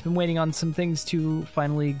 I've just been waiting on some things to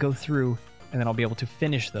finally go through, and then I'll be able to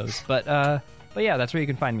finish those. But yeah, that's where you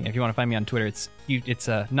can find me. If you want to find me on Twitter, it's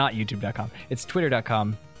not youtube.com. It's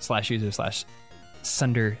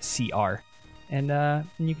twitter.com/user/SunderCR. And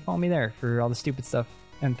you can follow me there for all the stupid stuff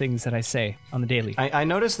and things that I say on the daily. I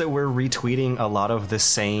noticed that we're retweeting a lot of the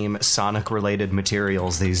same Sonic-related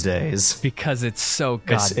materials these days. Because it's so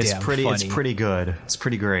goddamn funny. It's pretty good. It's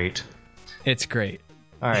pretty great. It's great.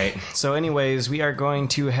 All right. So anyways, we are going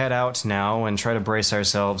to head out now and try to brace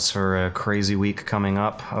ourselves for a crazy week coming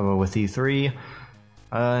up with E3.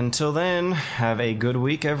 Until then, have a good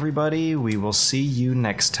week, everybody. We will see you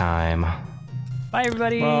next time. Bye,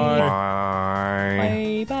 everybody. Bye.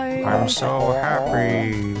 Bye. Bye. I'm so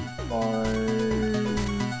happy.